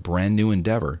knows it's a brand new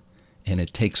endeavor and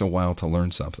it takes a while to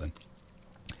learn something.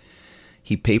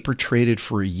 He paper traded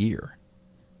for a year,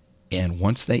 and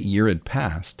once that year had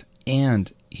passed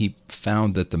and he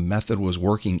found that the method was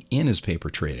working in his paper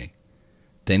trading,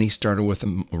 then he started with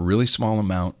a really small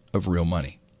amount of real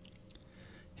money.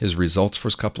 His results for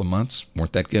his couple of months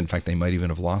weren't that good. In fact, they might even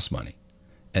have lost money.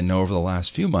 And now over the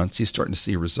last few months, he's starting to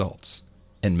see results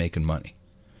and making money.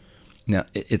 Now,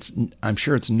 I'm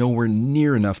sure it's nowhere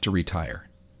near enough to retire.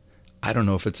 I don't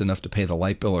know if it's enough to pay the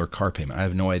light bill or car payment. I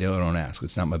have no idea. I don't ask.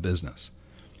 It's not my business.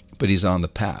 but he's on the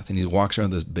path, and he walks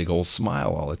around with this big old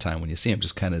smile all the time. When you see him,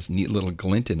 just kind of this neat little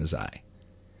glint in his eye,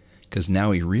 because now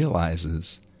he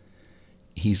realizes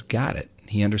he's got it.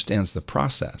 He understands the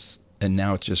process, and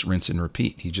now it's just rinse and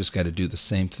repeat. He just got to do the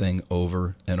same thing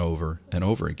over and over and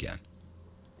over again.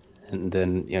 And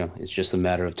then, it's just a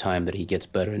matter of time that he gets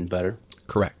better and better.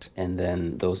 Correct. And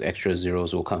then those extra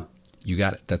zeros will come. You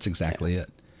got it. That's exactly it.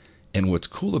 And what's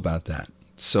cool about that,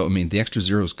 so, the extra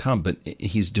zeros come, but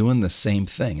he's doing the same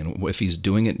thing. And if he's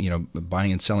doing it,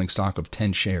 buying and selling stock of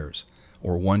 10 shares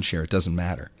or 1 share, it doesn't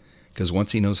matter. Because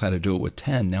once he knows how to do it with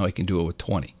 10, now he can do it with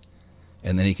 20.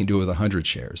 And then he can do it with 100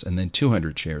 shares, and then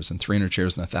 200 shares, and 300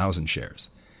 shares, and 1,000 shares.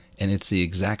 And it's the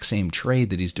exact same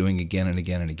trade that he's doing again and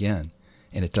again and again.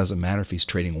 And it doesn't matter if he's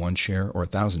trading 1 share or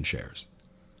 1,000 shares.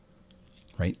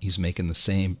 Right? He's making the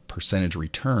same percentage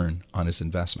return on his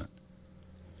investment.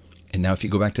 And now if you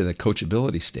go back to the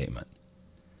coachability statement,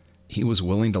 he was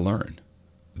willing to learn.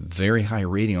 Very high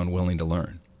rating on willing to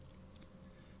learn.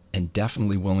 And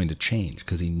definitely willing to change,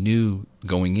 because he knew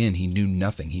going in, he knew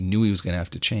nothing. He knew he was going to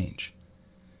have to change.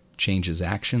 Change his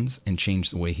actions and change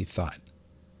the way he thought.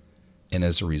 And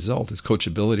as a result, his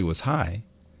coachability was high,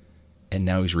 and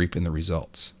now he's reaping the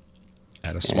results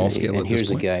at a small scale at this point.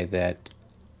 Here's a guy that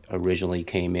originally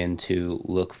came in to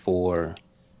look for,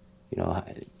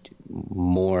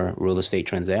 more real estate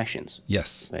transactions.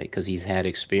 Yes. Right, because he's had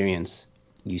experience.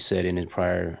 You said in his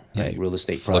prior real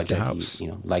estate project, he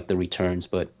liked the returns,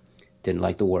 but didn't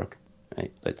like the work.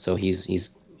 Right, but so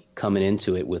he's coming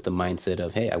into it with the mindset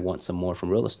of, hey, I want some more from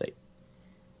real estate.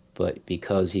 But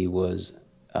because he was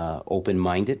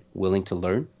open-minded, willing to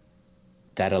learn,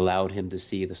 that allowed him to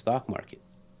see the stock market.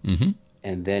 Mm-hmm.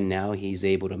 And then now he's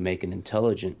able to make an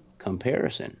intelligent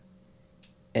comparison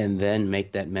and then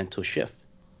make that mental shift,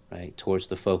 right, towards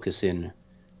the focus in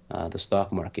the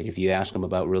stock market. If you ask him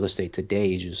about real estate today,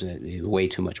 he's just way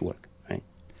too much work, right?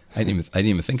 I didn't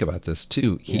even think about this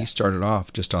too. He started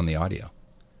off just on the audio,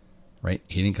 right?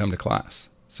 He didn't come to class.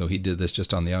 So he did this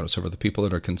just on the audio. So for the people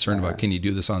that are concerned about, can you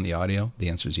do this on the audio? The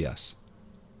answer is yes.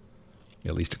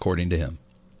 At least according to him.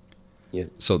 Yeah.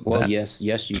 So yes,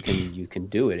 you can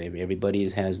do it. Everybody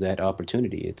has that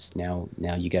opportunity. It's now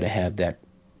you got to have that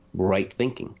right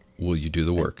thinking. Will you do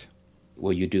the work?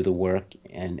 Will you do the work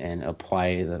and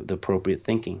apply the appropriate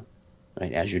thinking,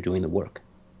 right, as you're doing the work?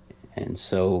 And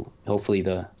so hopefully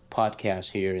the podcast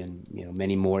here and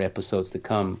many more episodes to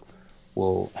come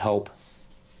will help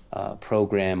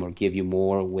program or give you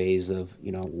more ways of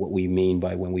what we mean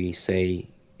by when we say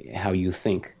how you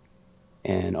think,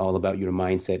 and all about your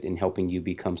mindset in helping you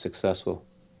become successful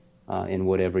in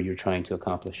whatever you're trying to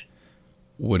accomplish.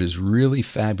 What is really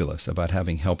fabulous about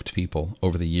having helped people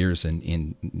over the years and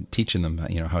in teaching them,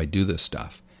 how I do this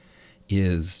stuff,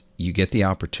 is you get the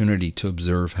opportunity to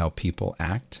observe how people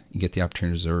act. You get the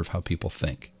opportunity to observe how people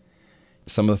think.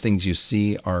 Some of the things you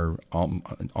see are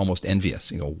almost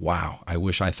envious. You go, wow, I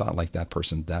wish I thought like that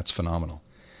person. That's phenomenal.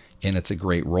 And it's a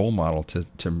great role model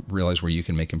to realize where you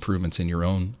can make improvements in your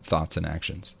own thoughts and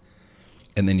actions.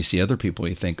 And then you see other people,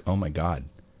 you think, oh my God,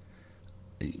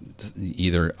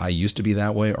 either I used to be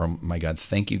that way, or my God,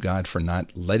 thank you, God, for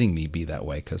not letting me be that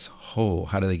way, because,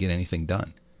 how do they get anything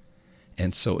done?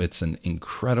 And so it's an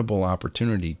incredible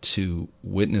opportunity to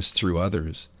witness through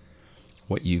others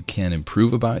what you can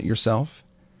improve about yourself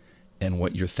and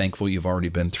what you're thankful you've already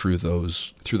been through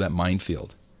that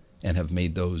minefield and have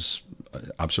made those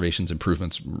observations,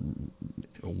 improvements,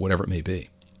 whatever it may be.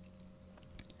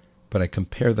 But I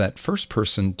compare that first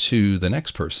person to the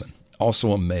next person,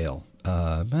 also a male.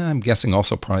 I'm guessing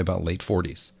also probably about late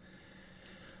 40s.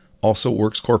 Also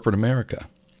works corporate America.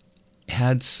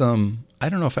 Had some, I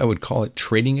don't know if I would call it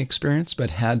trading experience, but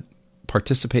had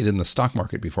participated in the stock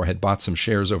market before, had bought some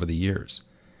shares over the years.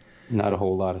 Not a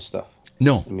whole lot of stuff.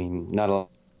 No. I mean, not a lot.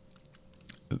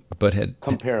 But had...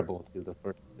 Comparable to the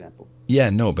first example. Yeah,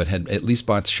 no, but had at least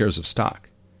bought shares of stock.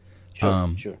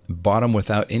 Sure. Bought them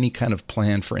without any kind of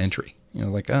plan for entry.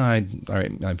 Like, all right,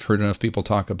 I've heard enough people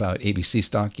talk about ABC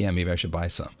stock. Yeah, maybe I should buy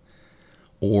some.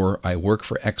 Or I work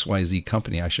for XYZ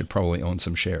company. I should probably own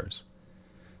some shares.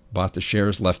 Bought the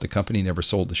shares, left the company, never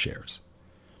sold the shares.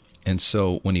 And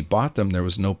so when he bought them, there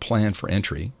was no plan for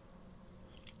entry.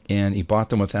 And he bought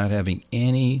them without having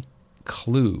any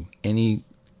clue, any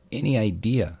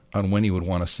idea on when he would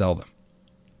want to sell them.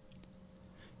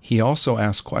 He also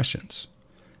asked questions.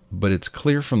 But it's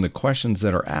clear from the questions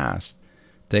that are asked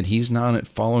that he's not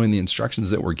following the instructions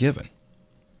that were given.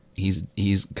 He's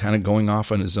kind of going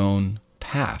off on his own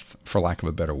path, for lack of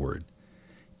a better word.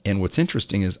 And what's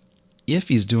interesting is if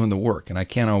he's doing the work, and I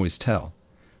can't always tell,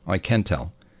 I can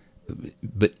tell,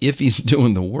 but if he's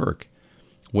doing the work,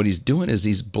 What he's doing is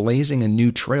he's blazing a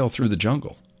new trail through the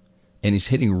jungle, and he's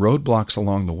hitting roadblocks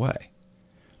along the way.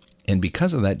 And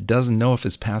because of that, doesn't know if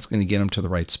his path's going to get him to the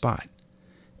right spot.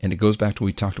 And it goes back to what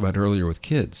we talked about earlier with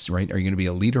kids, right? Are you going to be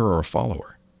a leader or a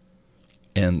follower?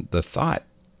 And the thought,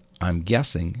 I'm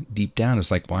guessing, deep down is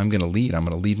like, well, I'm going to lead. I'm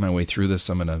going to lead my way through this.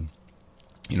 I'm going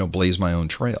to, blaze my own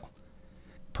trail.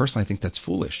 Personally, I think that's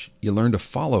foolish. You learn to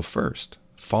follow first.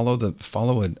 Follow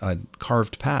a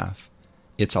carved path.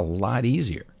 It's a lot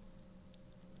easier.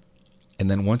 And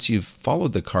then once you've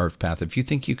followed the carved path, if you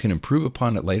think you can improve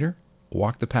upon it later,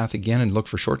 walk the path again and look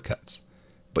for shortcuts.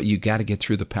 But you got to get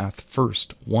through the path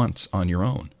first, once on your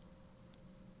own.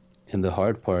 And the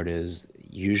hard part is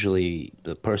usually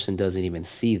the person doesn't even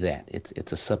see that.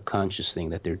 It's a subconscious thing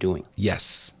that they're doing.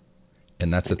 Yes.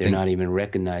 And that's the thing. They're not even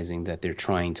recognizing that they're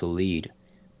trying to lead.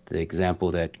 The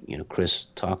example that, Chris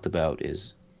talked about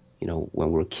is,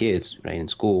 when we're kids, right, in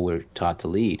school, we're taught to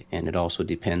lead. And it also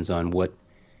depends on what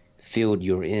field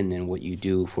you're in and what you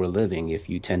do for a living. If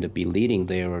you tend to be leading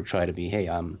there or try to be, hey,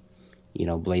 I'm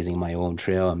blazing my own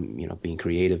trail, I'm, being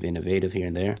creative, innovative here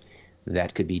and there,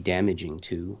 that could be damaging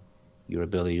to your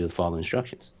ability to follow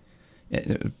instructions.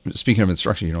 Speaking of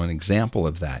instruction, an example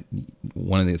of that,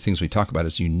 one of the things we talk about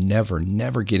is you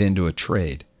never get into a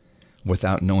trade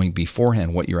without knowing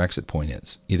beforehand what your exit point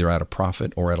is, either at a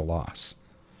profit or at a loss.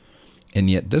 And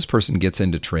yet this person gets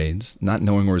into trades not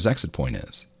knowing where his exit point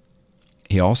is.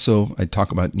 I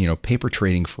talk about, paper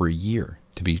trading for a year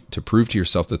to prove to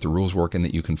yourself that the rules work and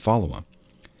that you can follow them.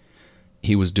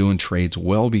 He was doing trades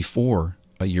well before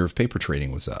a year of paper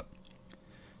trading was up.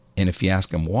 And if you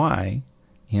ask him why,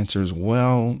 the answer is,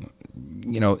 well,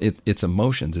 it's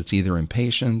emotions. It's either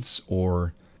impatience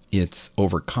or it's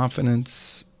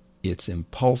overconfidence. It's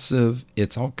impulsive.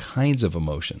 It's all kinds of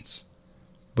emotions.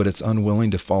 But it's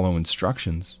unwilling to follow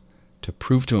instructions to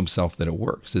prove to himself that it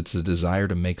works. It's a desire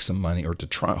to make some money or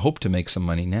to hope to make some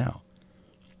money now.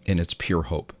 And it's pure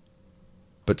hope.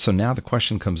 But so now the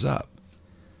question comes up.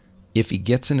 If he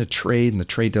gets in a trade and the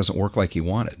trade doesn't work like he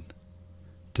wanted,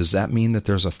 does that mean that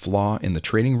there's a flaw in the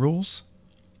trading rules?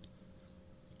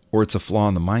 Or it's a flaw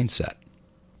in the mindset,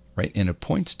 right? And it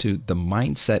points to the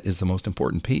mindset is the most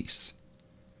important piece.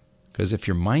 Because if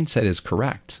your mindset is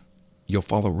correct, you'll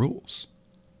follow rules.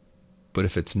 But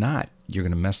if it's not, you're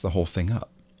going to mess the whole thing up.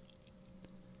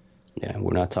 Yeah,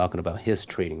 we're not talking about his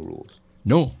trading rules.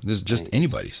 No, this is just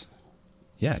anybody's.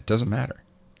 Yeah, it doesn't matter.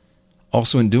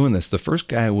 Also, in doing this, the first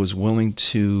guy was willing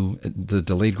to, the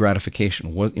delayed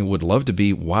gratification, would love to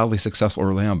be wildly successful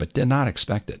early on, but did not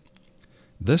expect it.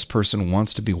 This person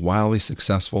wants to be wildly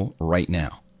successful right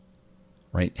now,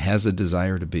 right? Has a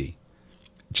desire to be,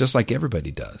 just like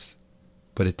everybody does.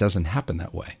 But it doesn't happen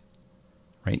that way,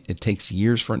 right? It takes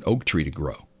years for an oak tree to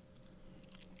grow.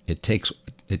 It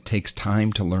takes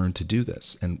time to learn to do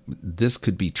this. And this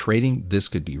could be trading, this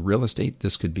could be real estate,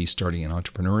 this could be starting an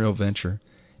entrepreneurial venture.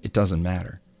 It doesn't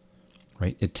matter,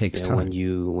 right? It takes time. When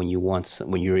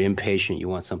you're impatient, you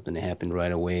want something to happen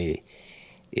right away.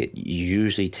 It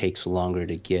usually takes longer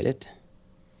to get it,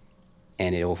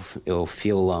 and it'll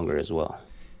feel longer as well.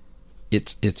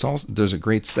 It's also, there's a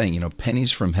great saying,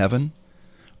 pennies from heaven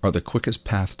are the quickest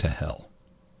path to hell.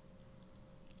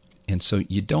 And so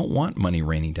you don't want money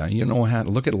raining down. You don't know how to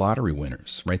look at lottery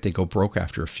winners, right? They go broke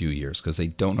after a few years because they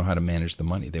don't know how to manage the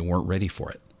money. They weren't ready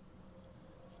for it.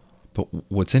 But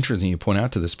what's interesting, you point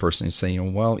out to this person, you say,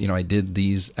 I did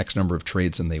these X number of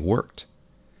trades and they worked.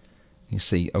 You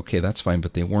say, okay, that's fine,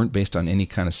 but they weren't based on any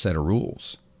kind of set of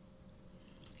rules.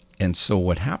 And so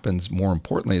what happens, more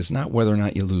importantly, is not whether or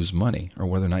not you lose money or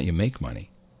whether or not you make money.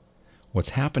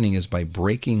 What's happening is by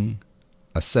breaking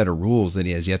a set of rules that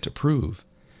he has yet to prove,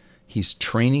 he's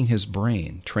training his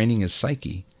brain, training his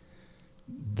psyche,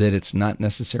 that it's not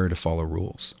necessary to follow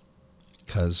rules.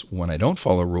 Because when I don't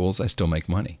follow rules, I still make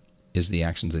money, is the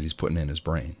actions that he's putting in his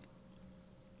brain.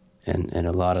 And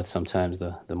a lot of sometimes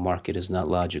the market is not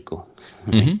logical.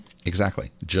 Mm-hmm.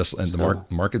 Exactly. The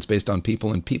market's based on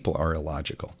people, and people are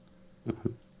illogical. Mm-hmm.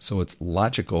 So it's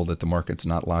logical that the market's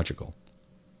not logical.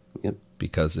 Yep.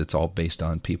 Because it's all based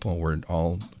on people. We're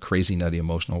all crazy, nutty,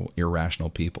 emotional, irrational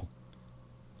people.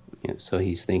 Yeah, so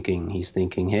he's thinking,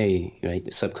 hey,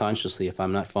 right, subconsciously, if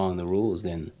I'm not following the rules,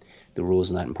 then the rule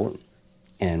is not important.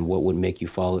 And what would make you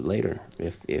follow it later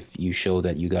if you show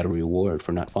that you got a reward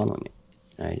for not following it,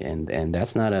 right? And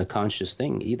that's not a conscious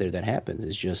thing either that happens.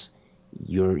 It's just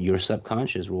your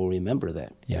subconscious will remember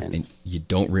that. Yeah, and you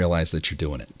don't realize that you're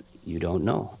doing it. You don't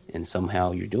know, and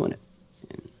somehow you're doing it.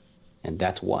 And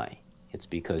that's why. It's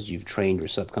because you've trained your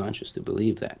subconscious to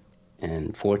believe that.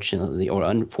 And fortunately or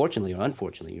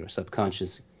unfortunately, your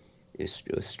subconscious is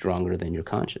stronger than your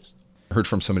conscious. heard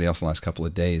from somebody else in the last couple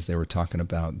of days. They were talking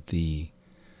about the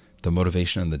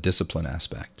motivation and the discipline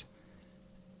aspect.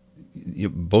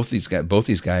 Both these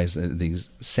guys, these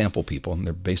sample people, and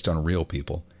they're based on real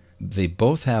people, they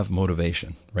both have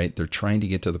motivation, right? They're trying to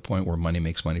get to the point where money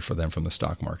makes money for them from the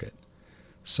stock market,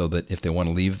 so that if they want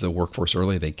to leave the workforce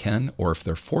early, they can, or if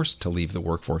they're forced to leave the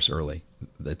workforce early,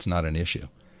 that's not an issue.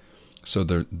 So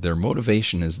their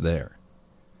motivation is there.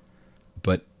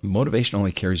 But motivation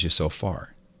only carries you so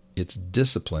far. It's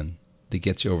discipline that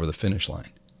gets you over the finish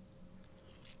line.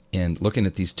 And looking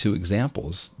at these two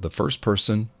examples, the first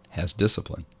person has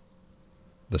discipline.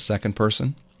 The second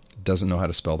person doesn't know how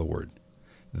to spell the word.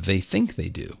 They think they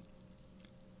do.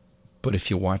 But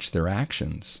if you watch their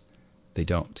actions, they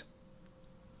don't.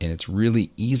 And it's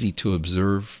really easy to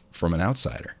observe from an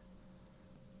outsider.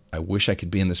 I wish I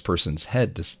could be in this person's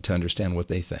head to understand what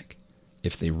they think,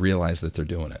 if they realize that they're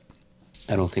doing it.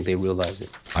 I don't think they realize it.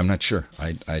 I'm not sure.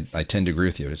 I tend to agree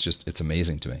with you. It's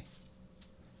amazing to me.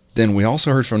 Then we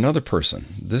also heard from another person.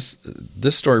 This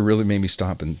story really made me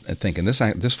stop and think. And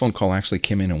this phone call actually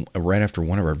came in right after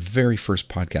one of our very first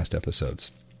podcast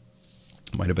episodes.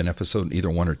 It might have been episode either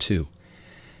 1 or 2.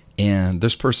 And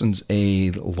this person's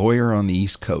a lawyer on the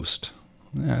East Coast.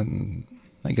 And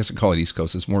I guess I call it East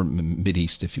Coast. It's more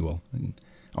Mid-East, if you will.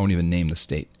 I won't even name the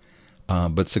state.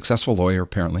 But successful lawyer,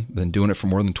 apparently. Been doing it for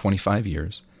more than 25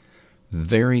 years.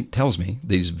 Tells me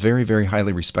that he's very, very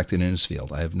highly respected in his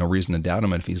field. I have no reason to doubt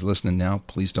him. And if he's listening now,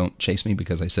 please don't chase me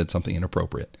because I said something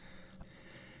inappropriate.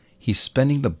 He's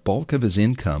spending the bulk of his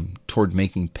income toward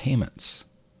making payments.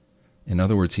 In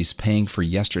other words, he's paying for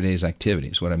yesterday's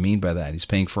activities. What I mean by that, he's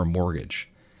paying for a mortgage.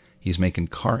 He's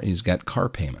got car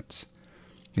payments.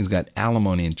 He's got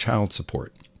alimony and child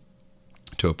support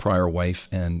to a prior wife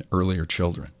and earlier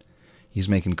children. He's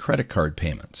making credit card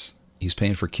payments. He's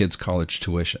paying for kids' college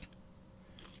tuition.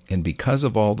 And because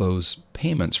of all those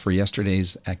payments for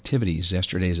yesterday's activities,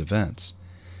 yesterday's events,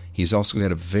 he's also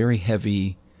got a very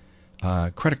heavy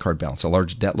credit card balance, a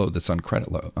large debt load that's on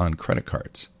credit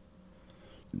cards.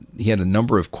 He had a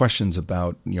number of questions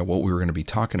about what we were going to be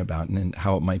talking about and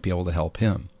how it might be able to help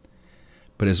him.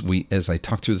 But as I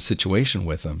talked through the situation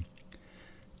with him,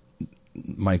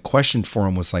 my question for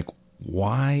him was like,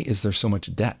 why is there so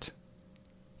much debt?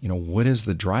 What is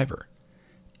the driver?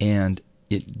 And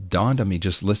it dawned on me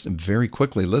just very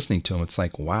quickly listening to him. It's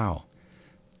like, wow,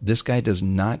 this guy does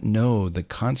not know the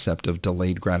concept of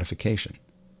delayed gratification.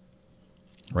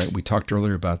 Right? We talked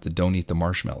earlier about the Don't Eat the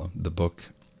Marshmallow, the book.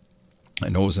 I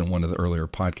know it was in one of the earlier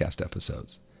podcast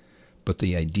episodes. But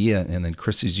the idea, and then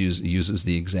Chris uses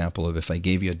the example of if I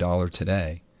gave you $1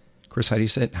 today. Chris, how do you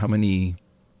say it? How many?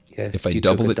 Yeah, if I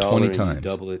double it 20 times.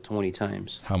 Double it 20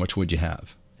 times. How much would you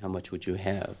have? How much would you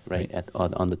have, right.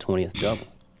 On the 20th double?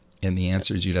 And the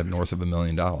answer is you'd have north of $1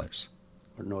 million. Or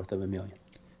north of $1 million.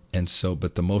 And so,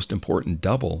 but the most important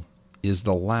double is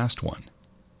the last one.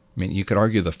 I mean, you could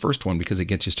argue the first one because it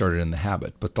gets you started in the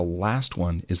habit, but the last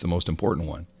one is the most important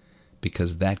one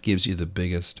because that gives you the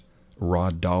biggest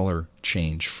raw dollar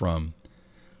change from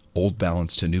old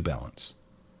balance to new balance.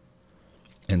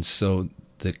 And so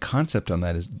the concept on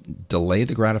that is delay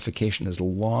the gratification as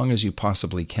long as you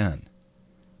possibly can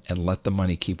and let the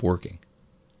money keep working,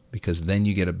 because then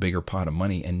you get a bigger pot of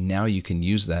money and now you can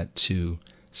use that to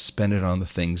spend it on the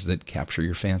things that capture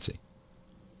your fancy.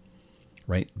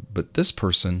 Right? But this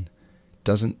person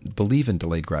doesn't believe in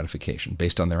delayed gratification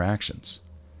based on their actions.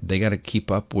 They got to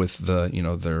keep up with the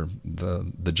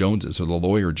Joneses or the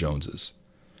lawyer Joneses.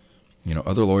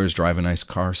 Other lawyers drive a nice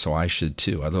car, so I should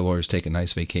too. Other lawyers take a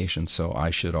nice vacation, so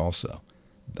I should also.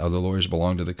 Other lawyers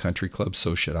belong to the country club,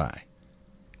 so should I.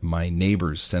 My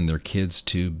neighbors send their kids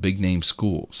to big-name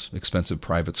schools, expensive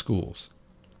private schools,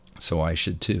 so I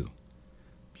should too.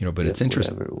 But it's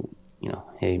interesting. Whatever,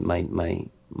 hey,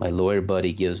 my lawyer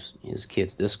buddy gives his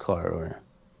kids this car, or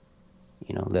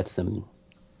lets them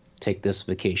take this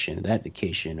vacation, that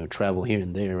vacation, or travel here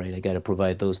and there, right? I got to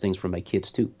provide those things for my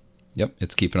kids too. Yep,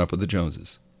 it's keeping up with the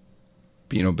Joneses.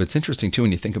 But, but it's interesting too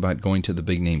when you think about going to the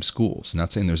big name schools.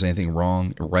 Not saying there's anything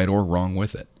right or wrong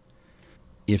with it.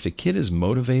 If a kid is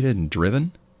motivated and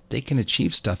driven, they can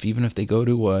achieve stuff even if they go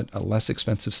to a less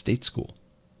expensive state school.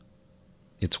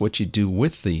 It's what you do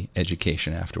with the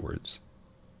education afterwards.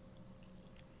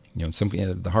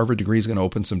 The Harvard degree is going to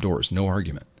open some doors, no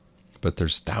argument. But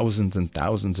there's thousands and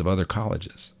thousands of other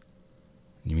colleges.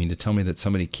 You mean to tell me that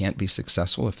somebody can't be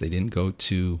successful if they didn't go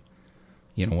to,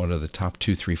 one of the top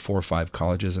 2, 3, 4, 5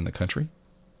 colleges in the country?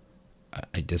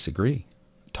 I disagree.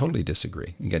 Totally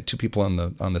disagree. You got 2 people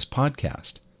on this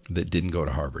podcast that didn't go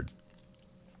to Harvard.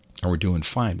 And we're doing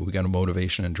fine, but we got a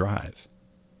motivation and drive.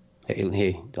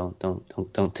 Hey,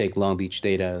 don't take Long Beach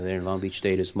State out of there. Long Beach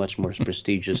State is much more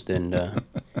prestigious than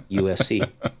USC.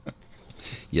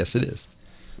 Yes, it is.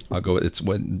 I'll go. It's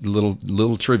what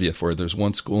little trivia for it. There's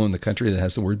one school in the country that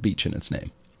has the word beach in its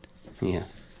name. Yeah.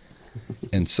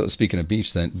 And so, speaking of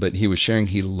beach, then, but he was sharing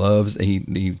he loves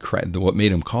he cried. What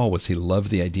made him call was he loved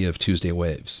the idea of Tuesday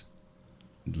waves,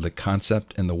 the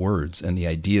concept and the words and the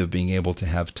idea of being able to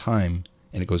have time.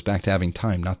 And it goes back to having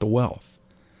time, not the wealth,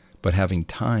 but having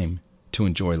time to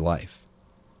enjoy life.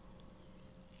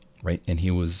 Right? And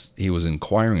he was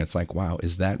inquiring. It's like, wow,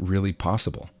 is that really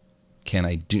possible? Can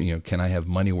I have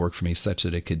money work for me such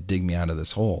that it could dig me out of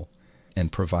this hole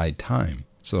and provide time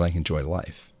so that I can enjoy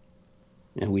life?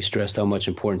 And we stressed how much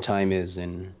important time is,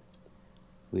 and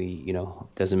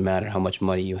doesn't matter how much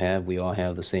money you have, we all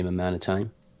have the same amount of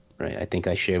time, right? I think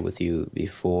I shared with you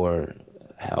before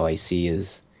how I see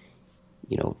is,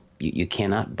 you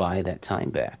cannot buy that time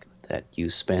back that you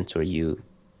spent or you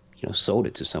sold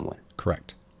it to someone.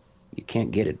 Correct. You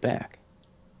can't get it back.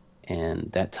 And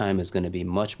that time is going to be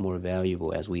much more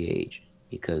valuable as we age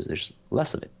because there's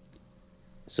less of it.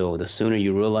 So the sooner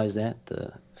you realize that,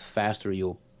 the faster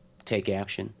you'll take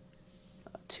action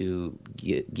to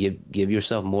give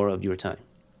yourself more of your time.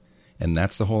 And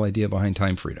that's the whole idea behind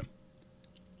time freedom.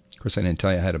 Of course, I didn't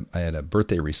tell you I had a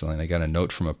birthday recently, and I got a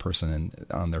note from a person, and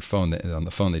on the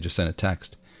phone they just sent a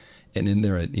text, and in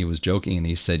there he was joking, and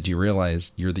he said, "Do you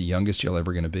realize you're the youngest you're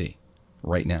ever going to be,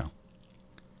 right now?"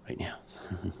 Right now.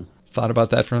 Thought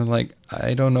about that from like,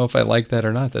 I don't know if I like that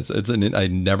or not. I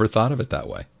never thought of it that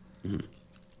way. Mm-hmm.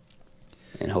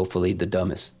 And hopefully the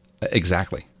dumbest.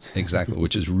 Exactly,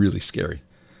 which is really scary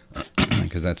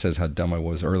because that says how dumb I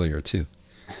was earlier too,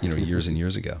 years and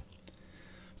years ago.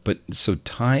 But so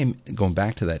time, going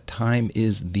back to that, time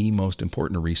is the most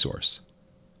important resource.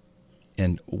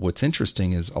 And what's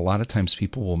interesting is a lot of times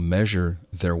people will measure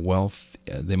their wealth.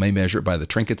 They may measure it by the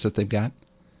trinkets that they've got,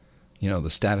 the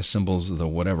status symbols, the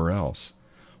whatever else,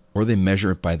 or they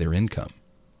measure it by their income.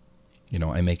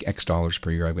 I make X dollars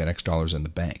per year. I've got X dollars in the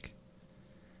bank.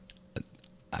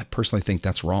 I personally think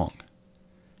that's wrong,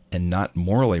 and not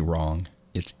morally wrong.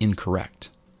 It's incorrect.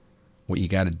 What you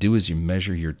got to do is you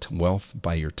measure your wealth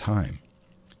by your time.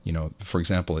 For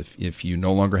example, if you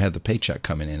no longer had the paycheck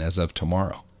coming in as of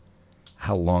tomorrow,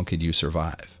 how long could you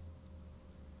survive?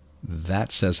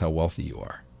 That says how wealthy you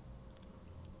are.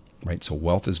 Right? So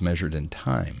wealth is measured in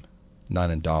time, not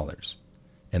in dollars.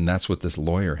 And that's what this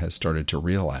lawyer has started to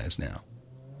realize now.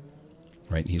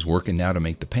 Right? He's working now to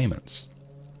make the payments.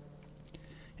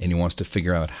 And he wants to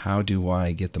figure out, how do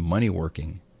I get the money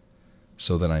working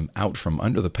so that I'm out from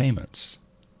under the payments,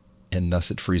 and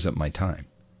thus it frees up my time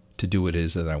to do what it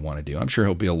is that I want to do. I'm sure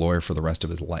he'll be a lawyer for the rest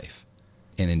of his life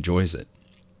and enjoys it,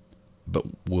 but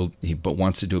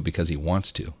wants to do it because he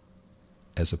wants to,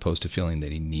 as opposed to feeling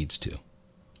that he needs to.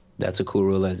 That's a cool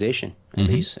realization. At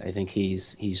least I think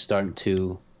he's starting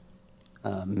to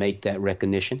make that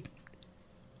recognition,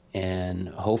 and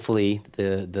hopefully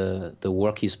the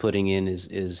work he's putting in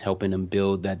is helping him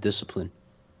build that discipline,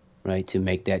 right, to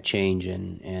make that change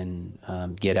and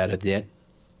get out of debt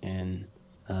and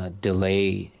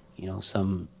delay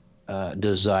some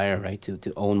desire, right,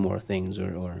 to own more things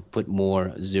or put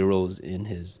more zeros in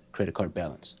his credit card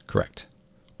balance. Correct.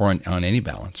 Or on any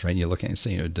balance, right? You look at it and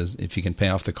say, if you can pay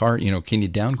off the car, can you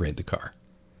downgrade the car?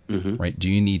 Mm-hmm. Right? Do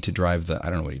you need to drive I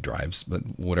don't know what he drives, but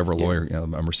whatever lawyer, a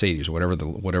Mercedes, or whatever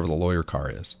the lawyer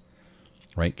car is,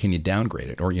 right? Can you downgrade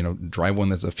it, or drive one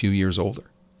that's a few years older?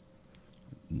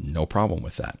 No problem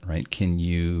with that, right? Can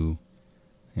you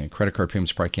credit card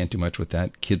payments probably can't do much with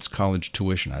that. Kids' college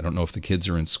tuition. I don't know if the kids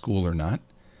are in school or not,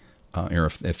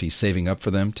 or if he's saving up for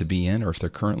them to be in, or if they're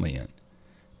currently in.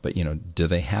 But do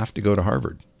they have to go to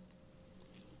Harvard?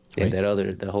 Yeah,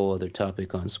 right? The whole other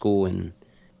topic on school, and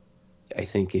I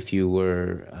think if you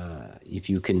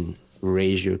can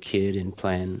raise your kid and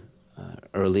plan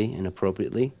early and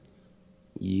appropriately,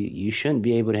 you shouldn't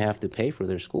be able to have to pay for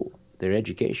their school, their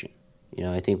education.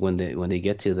 I think when they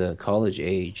get to the college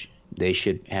age, they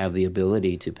should have the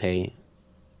ability to pay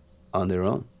on their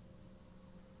own.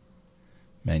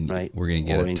 Man, right? We're going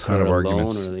to get a ton of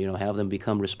arguments. Or have them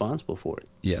become responsible for it.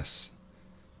 Yes.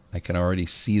 I can already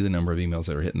see the number of emails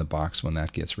that are hitting the box when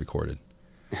that gets recorded.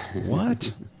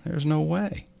 What? There's no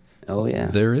way. Oh, yeah.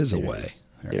 There is a way.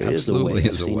 There absolutely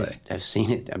is a way. I've seen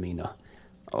it. I mean,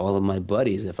 all of my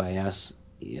buddies, if I ask,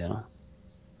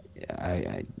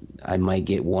 I might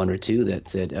get one or two that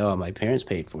said, oh, my parents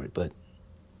paid for it, but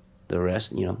the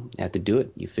rest, have to do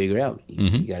it. You figure it out.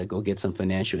 You got to go get some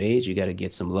financial aid. You got to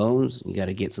get some loans. You got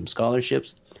to get some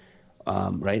scholarships.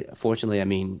 Right? Fortunately, I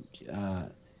mean,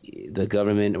 the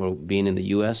government, or being in the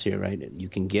U.S. here, right? You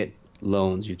can get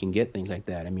loans, you can get things like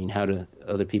that. I mean, how do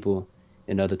other people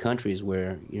in other countries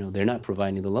where, they're not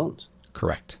providing the loans?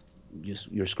 Correct.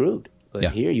 You're screwed. But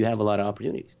Yeah. here you have a lot of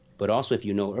opportunities. But also, if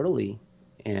you know early,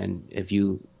 and if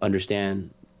you understand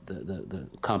the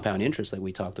compound interest like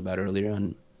we talked about earlier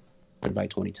on by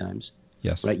 20 times,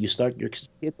 Yes. right? You start your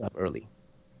kids up early.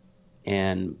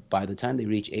 And by the time they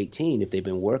reach 18, if they've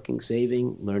been working,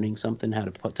 saving, learning something, how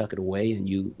to tuck it away, and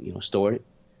you store it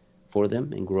for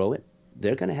them and grow it,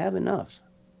 they're going to have enough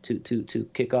to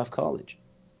kick off college.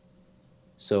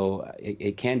 So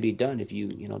it can be done. If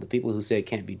the people who say it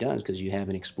can't be done is because you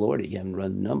haven't explored it, you haven't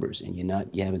run the numbers, and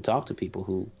you haven't talked to people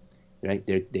who, right?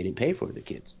 They didn't pay for their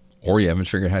kids, or you haven't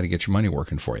figured out how to get your money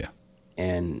working for you.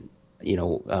 And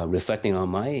reflecting on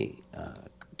my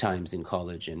times in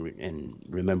college and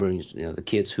remembering the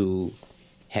kids who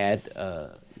had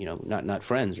not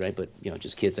friends, right, but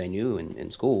just kids I knew in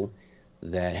school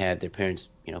that had their parents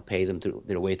pay them through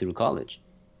their way through college.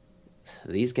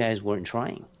 These guys weren't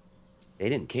trying. They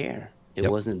didn't care. It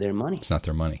wasn't their money. It's not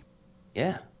their money.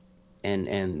 Yeah.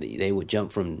 And they would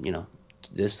jump from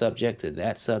this subject to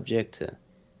that subject to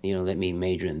let me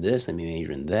major in this, let me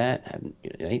major in that,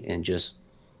 right? And just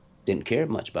didn't care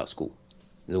much about school.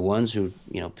 The ones who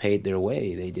paid their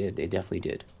way, they definitely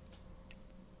did.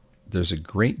 There's a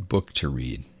great book to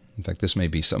read. In fact, this may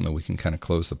be something that we can kind of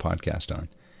close the podcast on.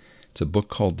 It's a book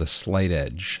called The Slight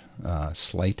Edge.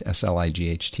 Slight,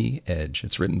 S-L-I-G-H-T, Edge.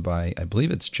 It's written by, I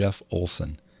believe it's Jeff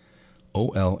Olson,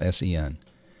 O-L-S-E-N.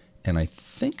 And I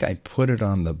think I put it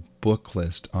on the book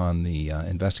list on the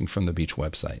Investing from the Beach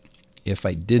website. If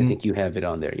I didn't... I think you have it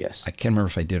on there, yes. I can't remember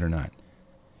if I did or not.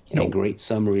 A great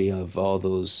summary of all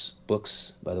those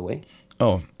books, by the way.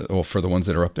 Oh, well, for the ones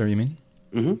that are up there, you mean?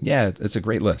 Mm-hmm. Yeah, it's a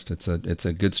great list. It's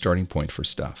a good starting point for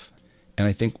stuff. And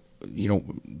I think,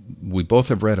 we both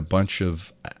have read a bunch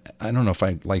of, I don't know if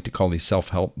I like to call these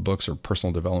self-help books or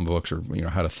personal development books or,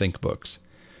 how to think books.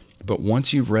 But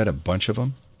once you've read a bunch of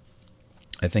them,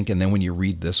 I think, and then when you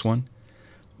read this one,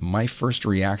 my first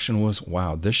reaction was,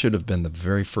 wow, this should have been the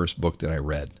very first book that I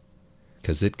read.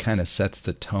 Because it kind of sets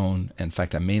the tone. In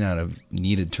fact, I may not have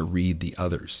needed to read the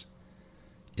others.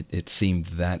 It seemed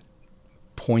that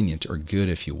poignant or good,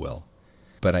 if you will.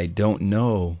 But I don't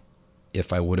know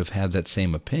if I would have had that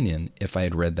same opinion if I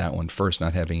had read that one first,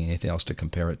 not having anything else to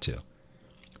compare it to.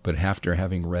 But after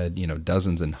having read,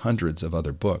 dozens and hundreds of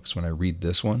other books, when I read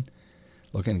this one,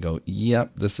 look and go,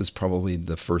 yep, this is probably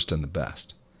the first and the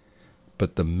best.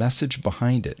 But the message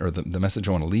behind it, or the message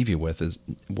I want to leave you with, is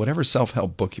whatever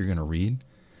self-help book you're going to read,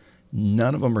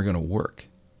 none of them are going to work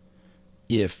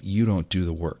if you don't do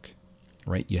the work,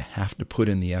 right? You have to put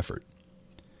in the effort.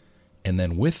 And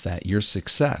then with that, your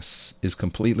success is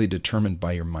completely determined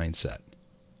by your mindset,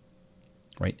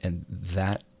 right? And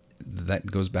that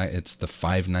goes back, it's the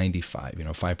 5-95.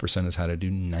 5% is how to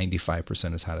do,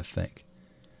 95% is how to think.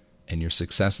 And your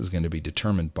success is going to be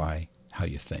determined by how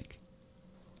you think.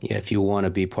 Yeah, if you want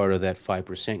to be part of that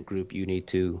 5% group, you need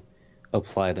to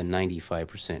apply the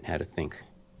 95% how to think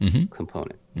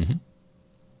component. Mm-hmm.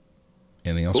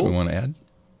 Anything else we want to add?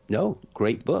 No,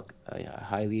 great book. I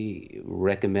highly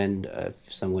recommend, if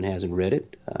someone hasn't read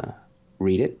it,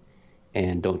 read it.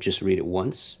 And don't just read it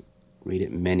once. Read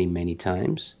it many, many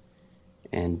times.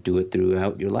 And do it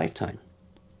throughout your lifetime.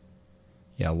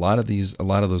 Yeah, a lot of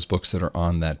those books that are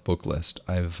on that book list,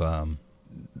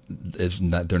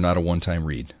 they're not a one-time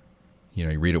read.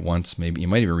 You read it once, maybe you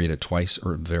might even read it twice,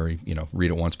 or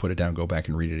read it once, put it down, go back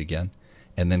and read it again,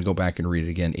 and then go back and read it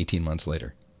again 18 months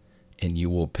later. And you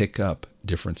will pick up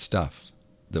different stuff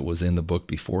that was in the book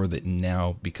before that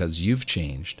now, because you've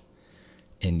changed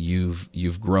and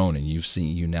you've grown and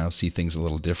you now see things a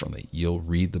little differently. You'll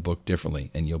read the book differently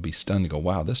and you'll be stunned and go,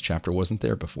 wow, this chapter wasn't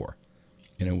there before.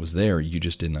 And it was there, you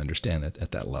just didn't understand it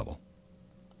at that level.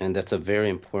 And that's a very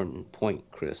important point,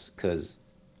 Chris, because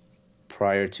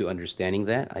prior to understanding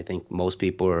that, I think most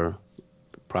people are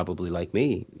probably like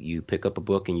me. You pick up a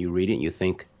book and you read it and you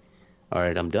think, all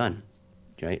right, I'm done,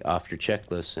 right? Off your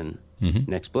checklist and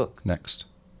next book. Next.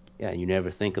 Yeah, you never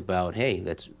think about, hey,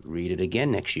 let's read it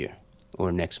again next year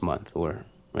or next month or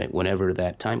right whenever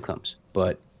that time comes.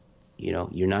 But,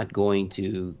 you're not going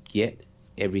to get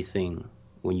everything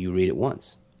when you read it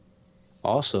once.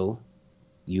 Also,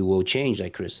 you will change,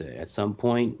 like Chris said, at some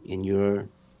point in your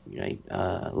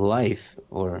life,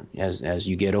 or as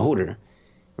you get older,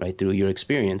 right, through your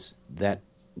experience, that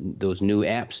those new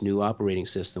apps, new operating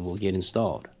system will get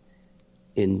installed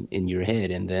in your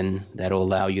head, and then that'll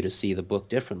allow you to see the book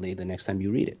differently the next time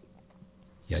you read it.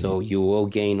 Yeah, so you will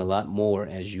gain a lot more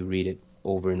as you read it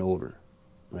over and over,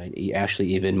 right? Actually,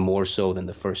 even more so than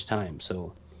the first time.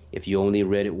 So if you only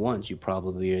read it once,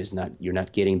 you're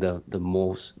not getting the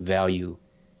most value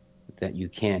that you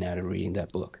can out of reading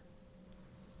that book.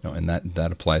 No, and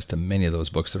that applies to many of those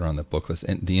books that are on that book list.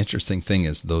 And the interesting thing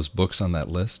is those books on that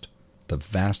list, the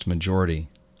vast majority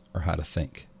are how to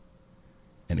think.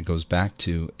 And it goes back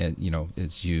to,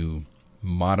 as you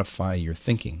modify your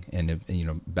thinking and,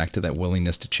 back to that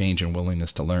willingness to change and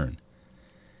willingness to learn.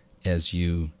 As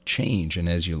you change and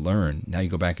as you learn, now you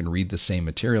go back and read the same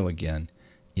material again,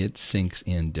 it sinks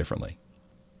in differently.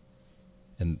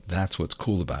 And that's what's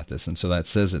cool about this. And so that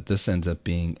says that this ends up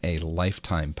being a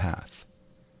lifetime path.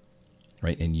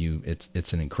 Right? And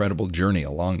it's an incredible journey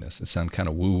along this. It sounds kind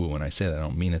of woo-woo when I say that. I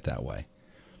don't mean it that way.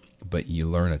 But you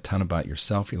learn a ton about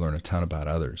yourself. You learn a ton about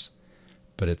others.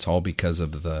 But it's all because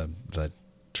of the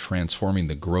transforming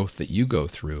the growth that you go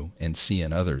through and see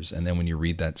in others. And then when you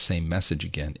read that same message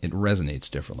again, it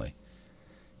resonates differently.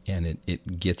 And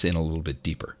it gets in a little bit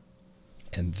deeper.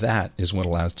 And that is what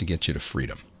allows to get you to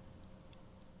freedom,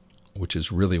 which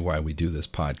is really why we do this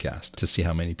podcast, to see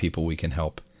how many people we can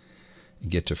help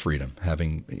get to freedom.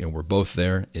 We're both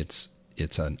there. It's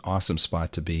an awesome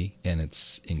spot to be, and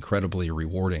it's incredibly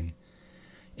rewarding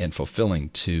and fulfilling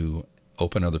to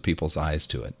open other people's eyes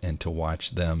to it and to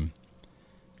watch them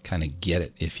kind of get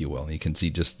it, if you will. You can see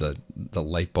just the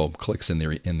light bulb clicks in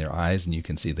their eyes, and you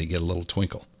can see they get a little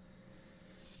twinkle,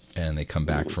 and they come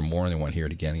back for more and they want to hear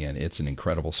it again. It's an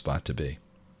incredible spot to be.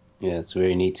 Yeah, it's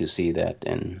very neat to see that,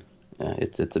 and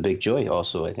it's a big joy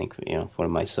also, I think, for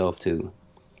myself to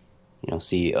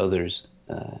see others,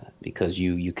 because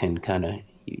you can kind of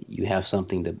you have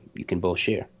something that you can both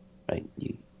share, right?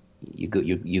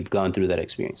 You've gone through that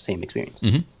experience, same experience,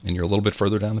 and you're a little bit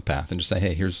further down the path, and just say,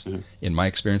 hey, here's in my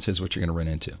experience, here's what you're going to run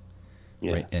into,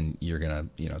 right? And you're gonna,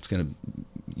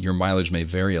 your mileage may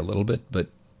vary a little bit, but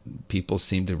people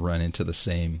seem to run into the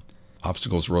same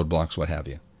obstacles, roadblocks, what have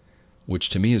you, which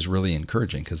to me is really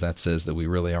encouraging, because that says that we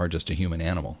really are just a human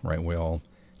animal, right? We all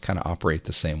kind of operate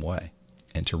the same way.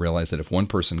 And to realize that if one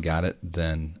person got it,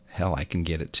 then hell, I can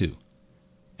get it too.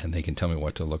 And they can tell me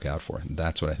what to look out for. And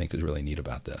that's what I think is really neat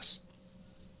about this.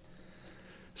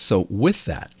 So with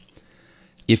that,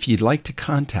 if you'd like to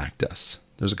contact us,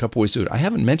 there's a couple ways to do it. I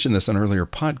haven't mentioned this on earlier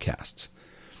podcasts.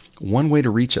 One way to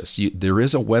reach us, there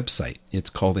is a website. It's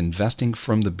called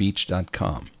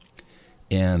investingfromthebeach.com.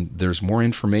 And there's more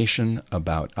information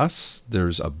about us.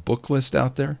 There's a book list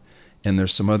out there. And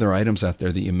there's some other items out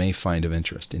there that you may find of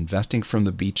interest.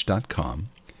 Investingfromthebeach.com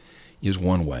is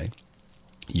one way.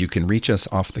 You can reach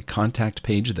us off the contact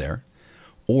page there,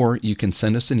 or you can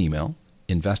send us an email,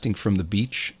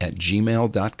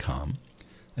 investingfromthebeach@gmail.com.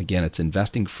 Again, it's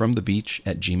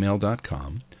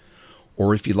investingfromthebeach@gmail.com.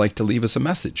 Or if you'd like to leave us a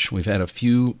message, we've had a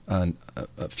few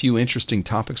interesting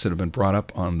topics that have been brought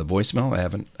up on the voicemail. I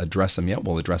haven't addressed them yet.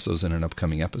 We'll address those in an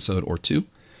upcoming episode or two.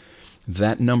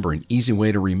 That number, an easy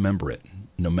way to remember it,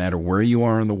 no matter where you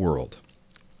are in the world,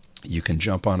 you can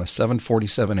jump on a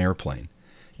 747 airplane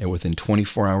and within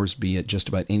 24 hours be at just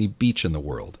about any beach in the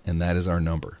world. And that is our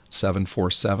number,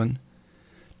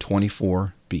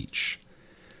 747-24-BEACH.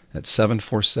 That's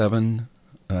 747,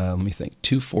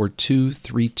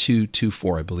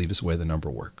 242-3224, I believe is the way the number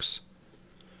works.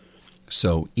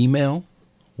 So email,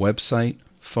 website,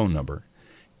 phone number.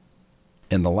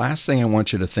 And the last thing I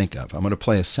want you to think of, I'm going to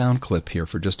play a sound clip here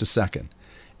for just a second,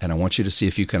 and I want you to see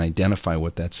if you can identify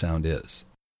what that sound is.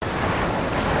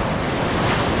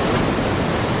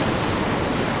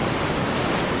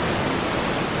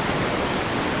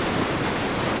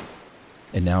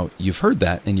 And now you've heard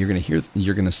that, and you're going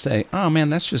to say, "Oh man,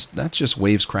 that's just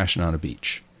waves crashing on a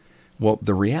beach." Well,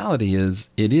 the reality is,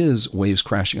 it is waves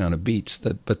crashing on a beach,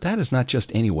 but that is not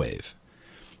just any wave.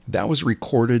 That was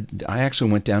recorded. I actually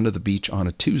went down to the beach on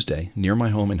a Tuesday near my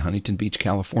home in Huntington Beach,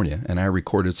 California, and I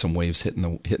recorded some waves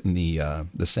hitting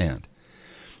the sand.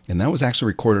 And that was actually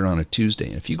recorded on a Tuesday.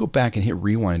 And if you go back and hit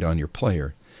rewind on your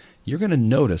player, you're going to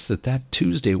notice that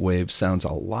Tuesday wave sounds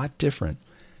a lot different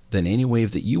than any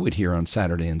wave that you would hear on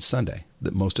Saturday and Sunday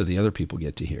that most of the other people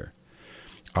get to hear.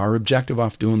 Our objective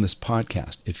off doing this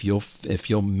podcast, if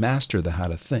you'll master the how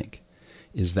to think,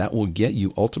 is that will get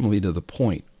you ultimately to the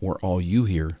point where all you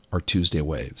hear are Tuesday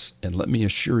waves. And let me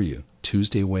assure you,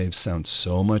 Tuesday waves sound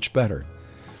so much better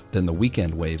than the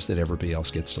weekend waves that everybody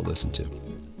else gets to listen to.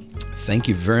 Thank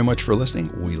you very much for listening.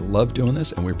 We love doing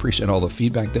this, and we appreciate all the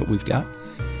feedback that we've got.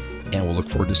 And we'll look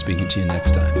forward to speaking to you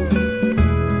next time.